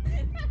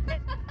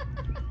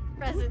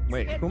 Presents.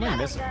 Wait, who am I Yeah,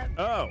 missing?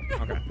 Oh,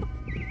 okay.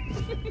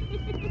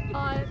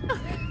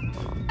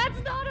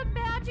 That's not a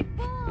magic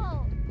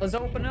ball. Let's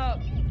open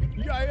up.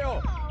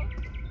 Yeah,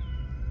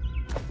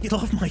 Get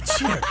off my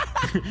chair.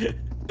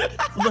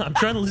 Hold on, I'm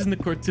trying to listen to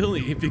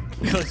Cortilli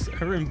because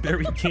her and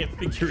Barry can't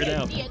figure it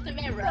out.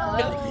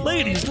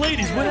 Ladies, what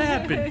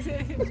happened?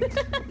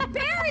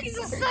 Barry's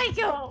a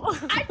psycho.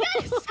 I'm not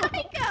a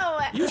psycho.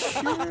 You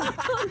sure?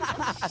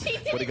 What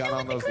do you got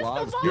on those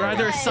logs? You're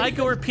either a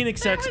psycho or a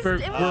Phoenix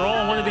expert. We're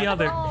all one or the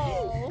other.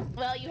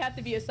 Well, you have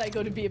to be a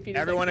psycho to be a penis.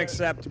 Everyone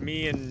expert. except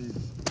me and...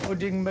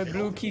 Holding my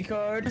blue key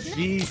card.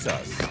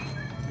 Jesus.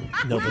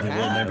 Nobody will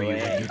remember you when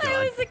you I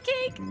die. was a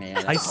cake. Man,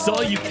 I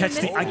saw you catch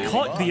the... I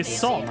caught the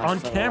assault on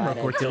camera,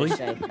 Cortilli.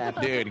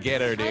 Dude,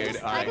 get her, dude.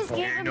 All I right. just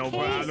gave him No case.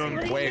 problem.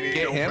 What do you Wait, mean?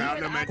 get him.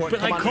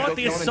 But I caught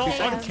the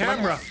assault on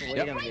camera. Sweet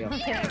of you.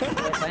 Okay. Thank you.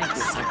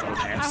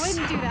 I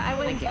wouldn't do that. I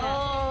wouldn't do that.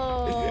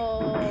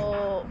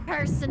 Oh.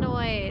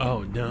 Personoid.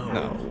 Oh, no.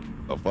 No.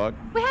 The fuck?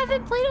 We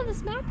haven't played on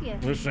this map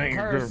yet. This ain't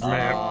a good Personoid.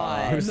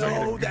 map. This ain't a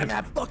No, good that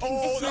map. map fucking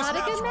Oh, It's not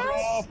a good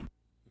map?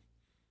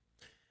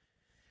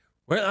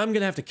 Well, I'm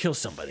gonna have to kill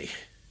somebody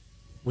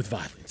with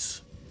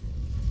violence.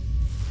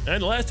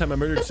 And the last time I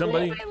murdered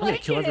somebody, I'm gonna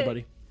kill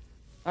everybody.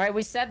 All right,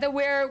 we said that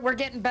we're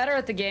getting better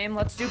at the game.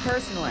 Let's do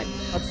personoid.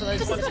 Let's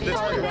This is a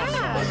fun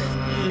map.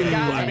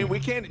 I mean, we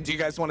can't. Do you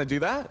guys want to do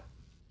that?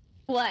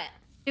 What?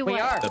 Do We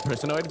what? are. The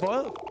personoid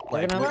foil?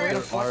 We're gonna there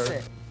force are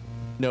it.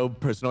 no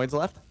personoids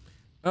left?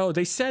 Oh,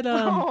 they said,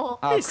 Oh.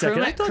 wait a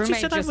second. I thought you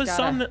crewmate said I just was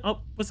gotta-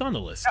 on the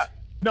list.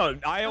 No,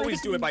 I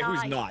always do it by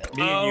who's not.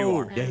 Me and you Oh.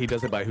 are. Yeah, he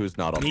does it by who's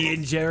not on. Me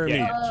and Jeremy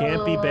Yeah.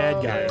 can't be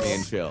bad guys. Me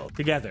and Chill.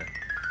 Together.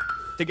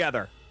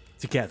 Together.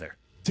 Together.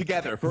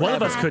 Together. One of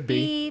forever. us could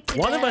be. Happy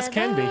One of us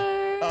can be. together.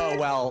 Oh,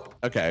 well.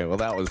 Okay, well,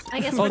 that was. I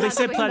guess Oh, we're they not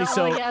said doing Platy, that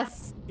so one, I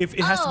guess. if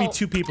it has to be Oh.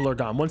 2 people are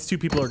gone. Once 2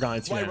 people are gone,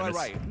 it's Right, unanimous.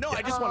 right. No,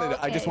 I just Oh, wanted.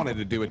 I just okay. wanted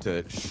to do it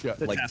to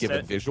like test give a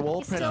it. visual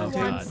He still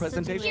wants to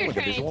presentation You're with a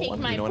trying to visual take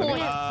one. my You know what I mean?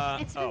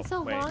 point. It's been oh,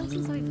 so wait. long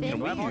since we've been Can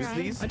we here. use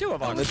these? I do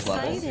have on on this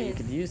level. You Excited.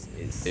 could use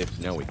these. If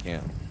no, we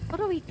can't. What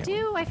do we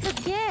do? I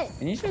forget.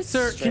 Can you just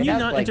Sir, can straight you up,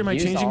 not like, enter my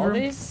use changing all room?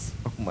 these?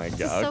 Oh my This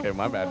is god. so Okay,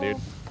 my bad, dude.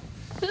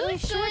 cool. My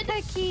Who's good?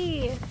 shortcut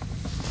key.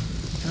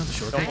 Oh, the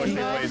shortcut Don't push key.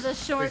 me, I love please. the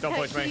Please don't shortcut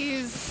push me.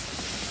 keys.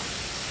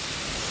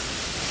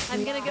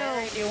 I'm gonna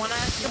go. You wanna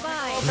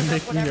Goodbye. I'm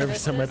making me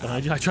nervous. I'm right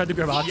behind you. I tried to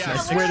grab oxygen. I Yeah,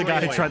 swear to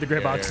God, I wait. tried to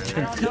grab Yeah,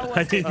 oxygen. I don't know I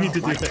what- didn't mean to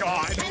do My that.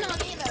 God. I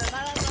don't either, but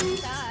I'm on the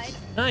side.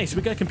 Nice,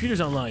 we got computers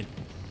online.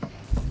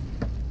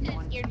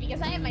 I'm scared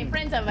because I have my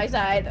friends on my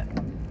side.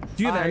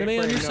 Do you have I anime on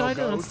bring your no side?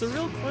 ghosts. That's the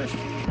real question.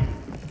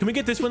 Can we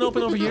get this one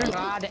open over here?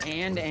 God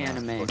and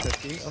anime. Oh, that's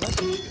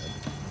good.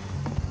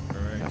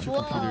 Alright, two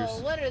Whoa,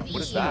 computers. what are these?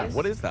 What is that?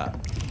 What is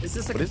that? Is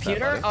this a What is that,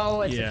 computer? buddy?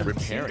 Oh, it's Yeah. a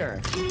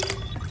computer.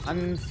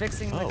 I'm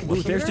fixing the computer.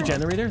 Ooh, there's the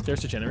generator.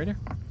 There's the generator.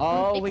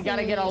 Oh, we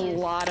gotta get a Fixing these.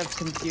 lot of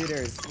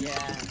computers.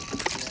 Yeah.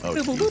 Oh,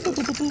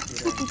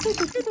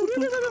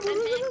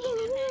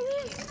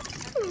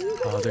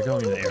 Oh, they're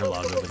going in the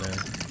airlock over there.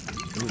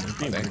 Ooh, they're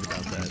being weird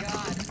about that.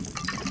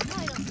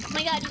 Oh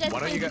my god, you guys Why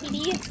don't playing you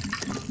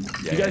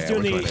TPD? yeah, You guys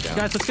doing we're the throwing it down.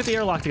 guys? Let's get the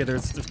airlock together.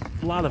 There's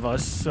a lot of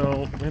us,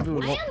 so maybe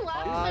we I won't.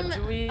 unlocked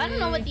some. do we- I don't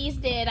know what these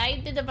did. I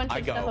did a bunch I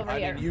of go. stuff over I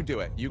here. mean, you do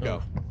it. You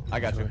go. I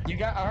got you. You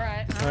got all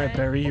right. All right,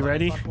 Barry, you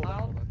ready?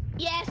 Well,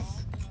 Yes.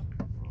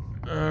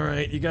 All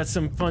right, you got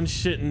some fun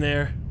shit in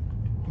there,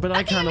 but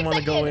I Okay, kind of I'm want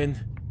to go in.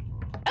 excited.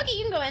 Okay,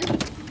 you can go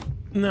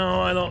in.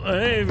 No, I don't.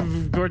 Hey,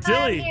 I'm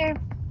Cortilli. here.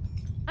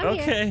 I'm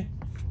here. Okay.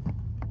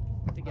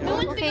 Who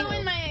wants to go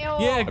in my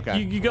hole? Yeah,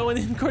 Okay. you going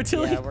in,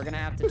 Cortilli? yeah, we're gonna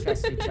have to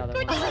trust each other.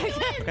 Not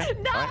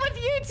with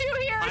you two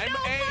here. I'm, no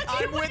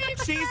I'm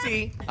with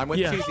Cheesy. I'm with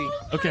Yeah. Cheesy.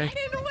 Okay.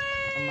 fucking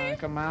way.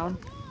 Come on.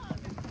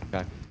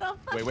 Okay. The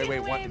Wait. fucking way,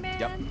 One. man.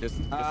 Yep.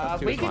 Just us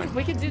two We is could fine.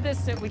 we could do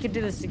this. We could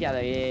do this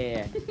together.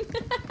 Yeah.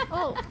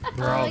 Oh,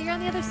 Bro. you're on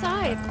the other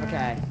side.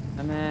 Okay,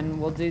 and then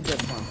we'll do this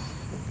one.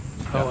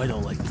 Oh, I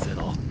don't like this at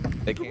all.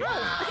 They can't.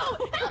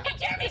 Oh,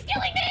 Jeremy's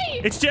killing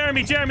me! It's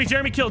Jeremy.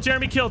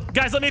 Jeremy killed.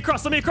 Guys, let me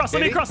across. Let me across.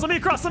 Wait,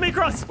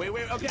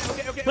 okay.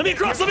 Let me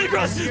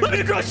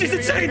across. She's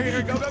insane.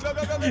 Here,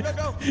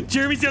 go.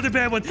 Jeremy's the other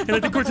bad one, and I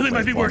think Cordelia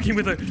might be working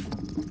with her.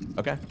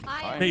 Okay.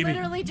 I am Maybe.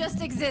 literally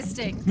just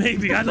existing.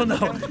 Maybe, I don't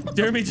know.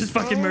 Jeremy just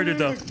fucking murdered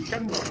though.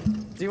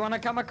 Do you want to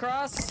come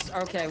across?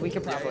 Okay, we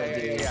could probably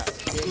do Yeah.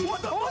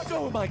 What the fuck?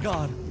 Oh my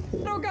god.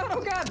 Oh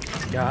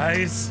god.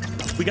 Guys,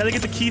 we gotta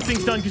get the key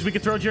things done because we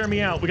can throw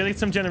Jeremy out. We gotta get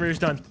some generators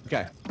done.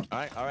 Okay. All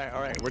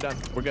right. We're done.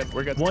 We're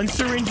good. One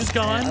syringe is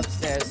gone.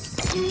 Upstairs.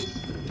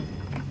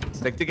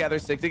 Stick together.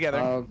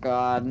 Oh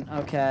god.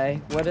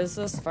 Okay. What is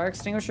this? Fire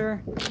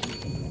extinguisher? We're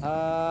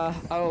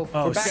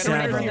back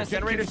Sabo.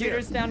 Generators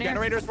here. down here.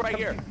 Generators right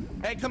here.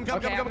 Hey, come. They're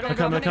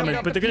coming.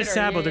 But they're gonna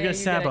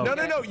Sabo.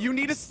 No. You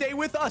need to stay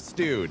with us,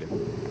 dude.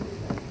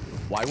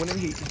 Why wouldn't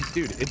he?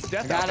 Dude, it's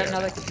death out Got there.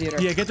 another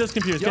computer. Yeah, get those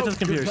computers. You're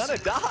gonna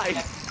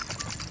die.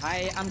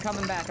 I'm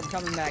coming back.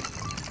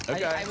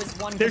 Okay. I was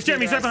one. There's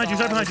Jeremy. He's right behind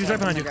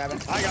you.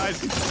 Hi,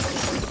 guys.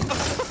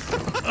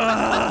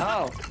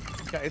 Oh.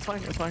 Okay, it's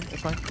fine.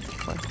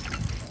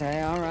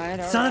 Okay, all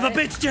right. Son of a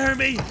bitch,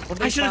 Jeremy!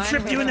 I should have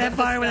tripped you in that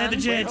fire when I had the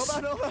chance.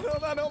 Hold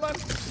on.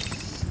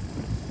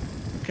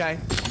 Okay,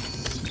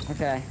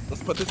 Okay.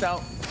 let's put this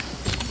out.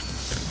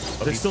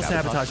 They're still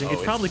sabotaging.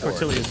 It's probably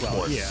Cordelia as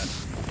well.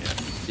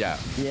 Yeah.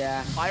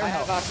 Yeah. Fire I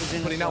have help.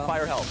 oxygen. Putting as out well.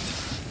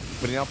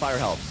 fire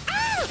help.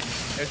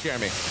 There's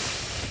Jeremy.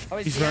 Oh,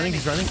 He's Jeremy.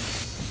 running.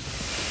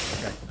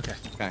 Okay.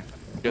 Okay.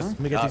 Just Let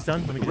me get these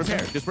done.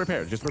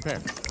 repair. Just repair.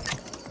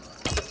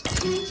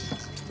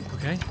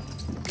 Okay.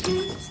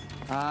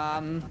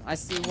 I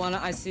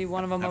see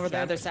one of them over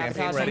there. They're Champagne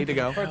sabotaging. ready to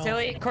go.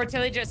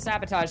 Cordelia just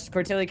sabotaged.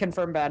 Cordelia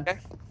confirmed bad.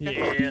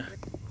 Yeah.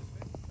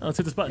 Oh, let's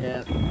hit this button.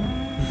 Yeah.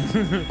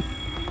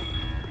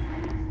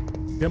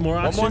 Get more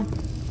One oxygen. more.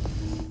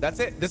 That's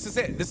it. This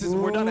is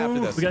we're done after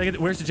this. We gotta get.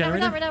 Where's the No, we're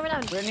generator?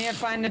 done. We need to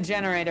find the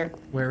generator.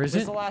 Where is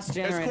Where's it? the last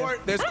generator?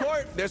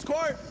 There's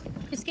court.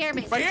 You scare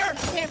me. Right here.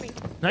 Scare me.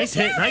 Nice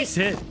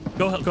hit.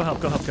 Go help.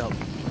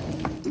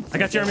 I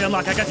got Jeremy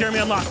unlocked.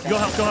 Go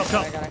help.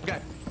 Okay.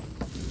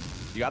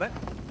 You got it?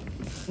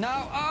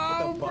 No.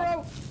 Oh,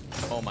 bro.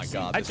 Oh my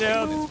god. I This do.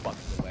 thing is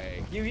fucking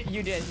away.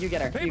 You did. You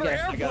get her. You get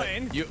her.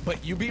 Airplane.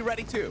 You be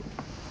ready too.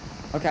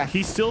 Okay.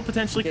 He's still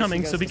potentially Guess he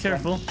coming, goes so be this way.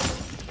 careful.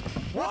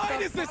 Why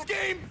does this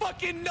game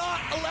fucking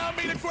not allow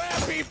me to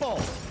grab people?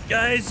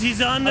 Guys,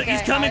 he's on. Okay,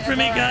 He's coming for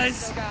me, alright, guys.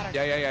 still got her.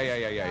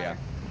 Yeah.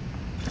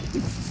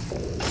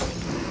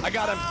 I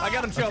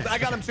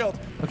got him chilled.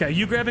 Okay,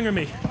 you grabbing or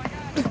me?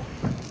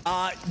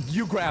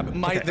 You grab.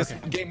 This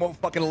game won't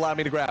fucking allow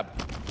me to grab.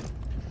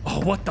 Oh,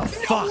 what the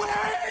fuck?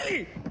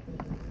 Way!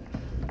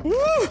 Woo!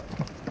 Oh,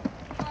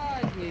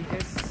 you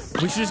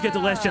just- We should just get the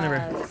last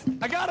generator.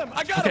 I got him.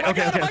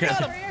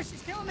 Okay.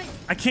 She's killing me.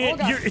 I can't.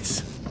 Hold on.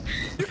 It's.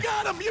 You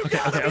got him. You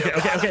got him.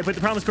 Okay. But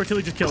the problem is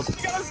Cordelia just killed. You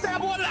gotta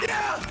stab one.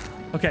 Yeah.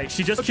 Okay,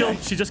 she just killed.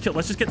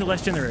 Let's just get the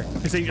last generator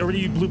because they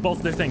already blew both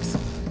of their things.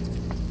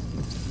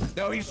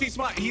 No, she's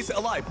smart. He's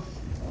alive.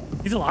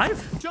 He's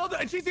alive?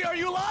 Children, Cheesy, are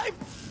you alive?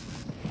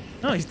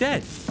 No, he's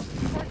dead.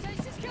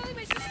 She's killing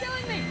me. She's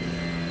killing me.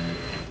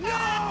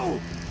 No!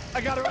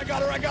 I got her. Oh,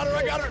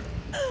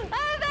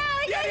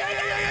 Yeah.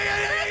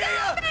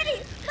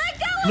 Let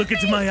go of Look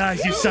into my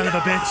eyes, you son of a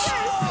bitch.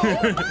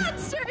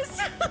 monsters.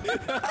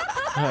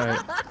 All right.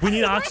 We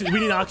need oxygen. We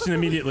need oxygen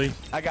immediately.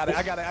 I got it.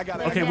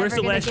 Okay, where's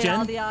the last gen?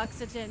 All the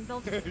oxygen.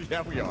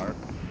 Yeah, we are.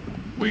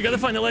 We gotta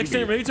find the last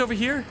gen. Maybe it's over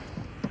here.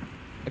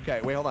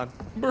 Okay, wait, hold on.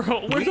 Bro, Do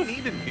where's we the?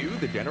 need to do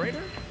the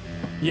generator?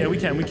 Yeah, we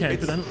can. But I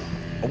don't,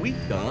 Are we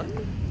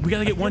done? we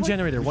gotta get one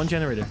generator.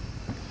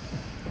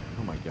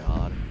 Oh my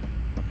god.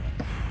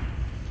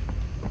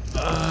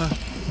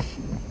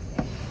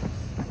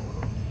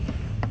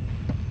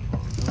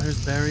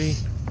 Where's Barry?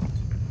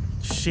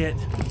 Shit.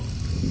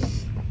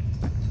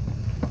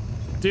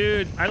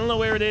 Dude, I don't know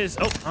where it is.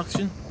 Oh,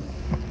 oxygen.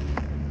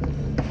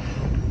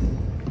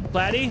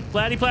 Platty,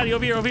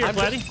 over here,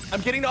 Platty.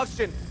 I'm getting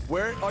oxygen.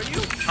 Where are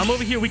you? I'm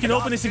over here. We can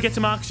open this and get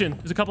some oxygen.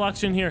 There's a couple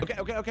oxygen here.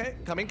 Okay.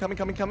 Coming.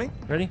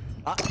 Ready?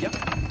 Yep.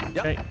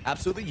 Okay.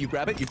 Absolutely. You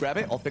grab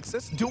it. I'll fix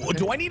this. Do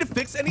I need to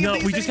fix any No, of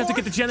these we just have to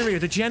get anymore?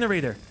 the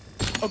generator.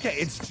 Okay,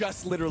 it's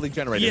just literally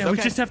generators. Yeah, okay. we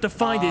just have to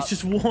find it. It's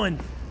just one.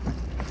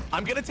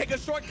 I'm gonna take a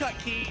shortcut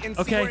key and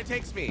see Okay. where it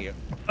takes me.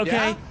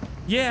 Okay.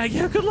 Yeah,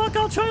 good luck.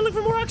 I'll try and look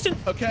for more oxygen.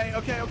 Okay.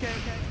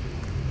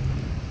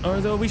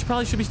 Although we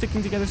probably should be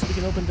sticking together so we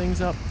can open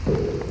things up.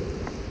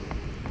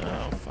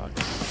 Oh, fuck.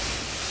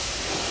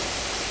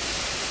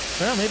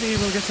 Well, maybe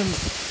we'll get some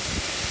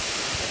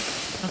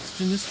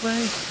oxygen this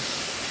way.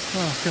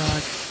 Oh,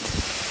 God.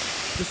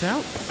 This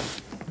out?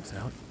 This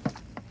out.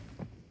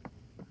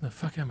 Where the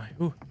fuck am I?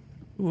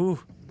 Ooh.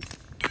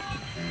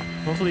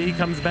 Hopefully he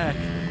comes back.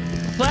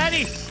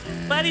 Platty,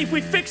 if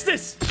we fix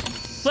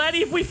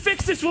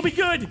this! We'll be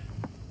good!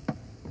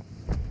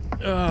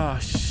 Oh,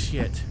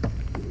 shit.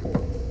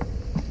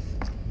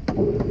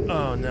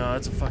 Oh, no,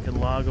 that's a fucking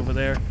log over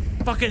there.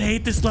 Fucking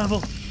hate this level.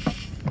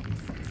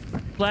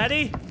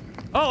 Platty?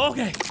 Oh,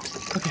 okay.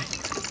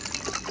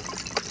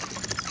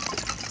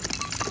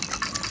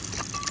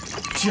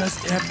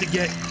 just have to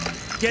get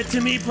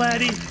to me,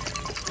 Platty.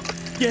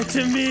 Get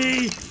to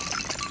me.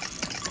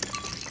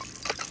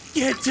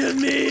 Get to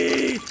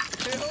me.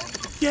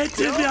 Get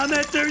to me. I'm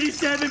at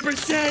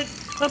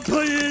 37%. I'm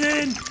putting it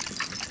in.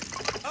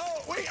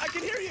 Oh, wait, I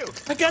can hear you.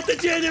 I got the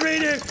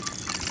generator.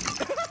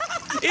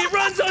 It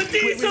runs on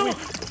diesel. Wait.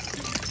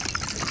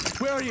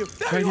 Where are you?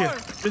 There Right you here. are.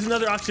 There's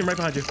another oxygen right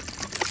behind you.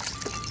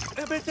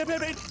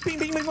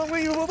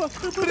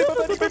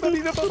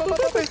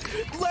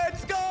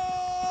 Let's go!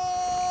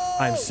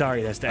 I'm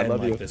sorry that's to end love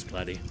like you. this,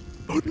 Platty.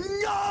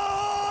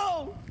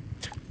 No!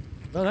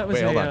 Well, that was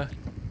Wait, hold on.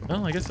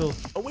 well, I guess we'll...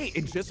 Oh wait,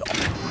 it just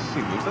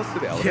moves us to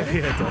the Yeah, elevator.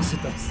 yeah, it does,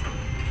 it does.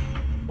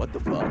 What the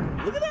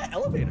fuck? Look at that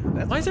elevator.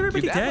 That's Why is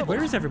everybody that dead? Where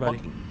level's is everybody?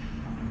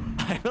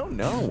 I don't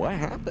know. What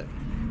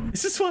happened?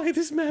 This is why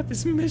this map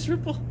is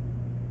miserable.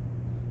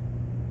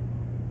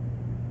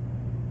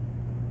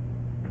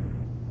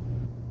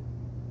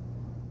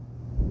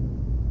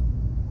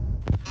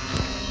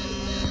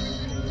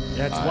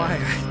 That's why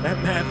that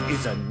map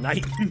is a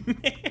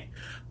nightmare.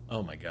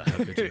 Oh my god,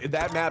 how could you?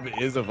 That map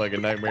is a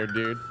fucking nightmare,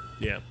 dude.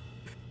 Yeah.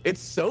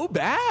 It's so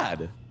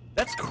bad.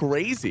 That's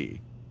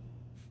crazy.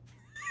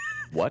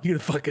 What? You gonna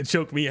fucking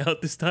choke me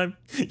out this time?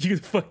 You gonna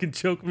fucking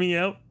choke me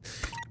out?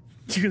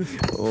 You gonna...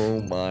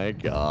 Oh my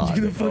god.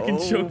 You gonna fucking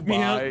choke me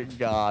out? Oh my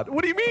god.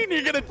 What do you mean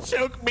you're gonna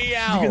choke me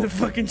out? You gonna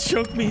fucking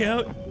choke me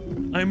out?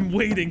 I'm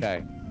waiting.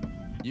 Okay.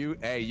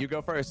 Hey, you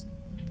go first.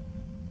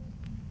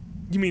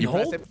 You mean You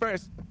press hold? it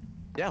first.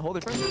 Yeah, hold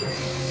it first.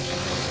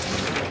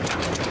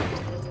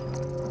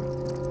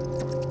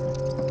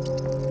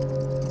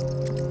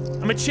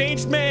 I'm a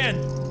changed man.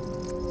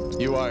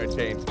 You are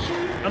changed.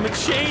 I'm a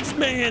changed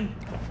man.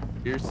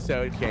 You're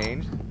so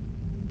changed.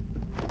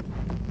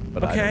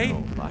 But Okay. I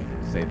don't know if I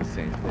can say the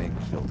same thing,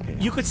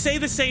 ChilledChaos. You could say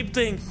the same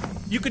thing.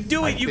 You could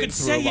do it. I've You been could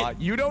through say a lot.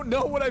 it. You don't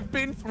know what I've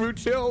been through,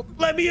 Chilled.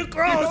 Let me You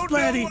across, don't know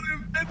Platty. what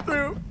I've been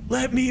through.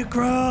 Let me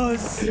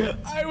across.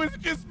 I was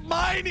just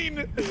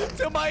mining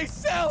to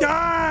myself.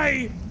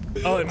 Die.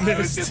 Oh, it I was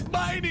missed. just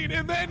mining,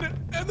 and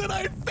then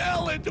I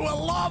fell into a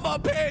lava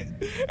pit,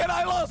 and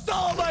I lost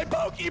all my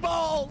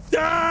Pokeballs.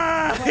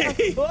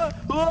 Die.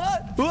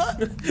 What?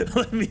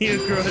 Let me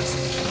across.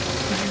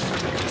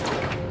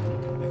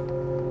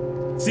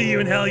 See you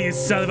in hell, you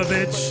son of a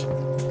bitch.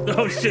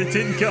 Oh shit, it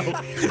didn't go.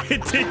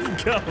 It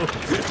didn't go.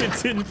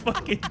 It didn't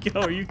fucking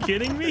go. Are you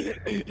kidding me?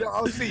 Yeah,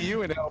 I'll see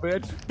you in hell,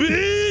 bitch.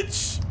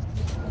 Bitch!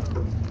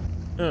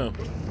 Oh,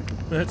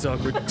 that's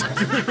awkward.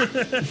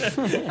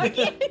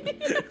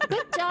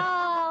 Good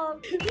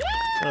job.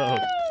 Oh,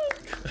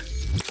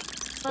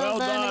 Well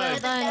done. Well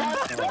done.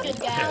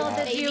 Good How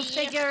guy, did you baby.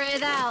 figure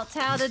it out?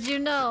 How did you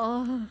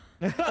know?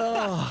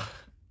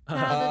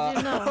 How did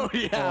you know? Oh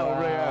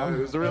yeah, it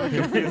was really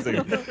confusing.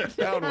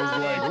 Sound was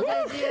How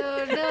like, did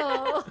you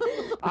know?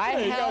 I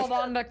held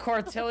on to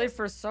Cortilli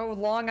for so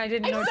long I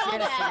didn't know she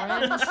had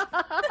a syringe.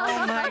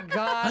 Oh my I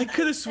god.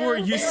 could have swore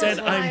you said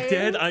I'm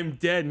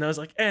dead, and I was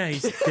like,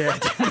 he's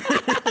dead.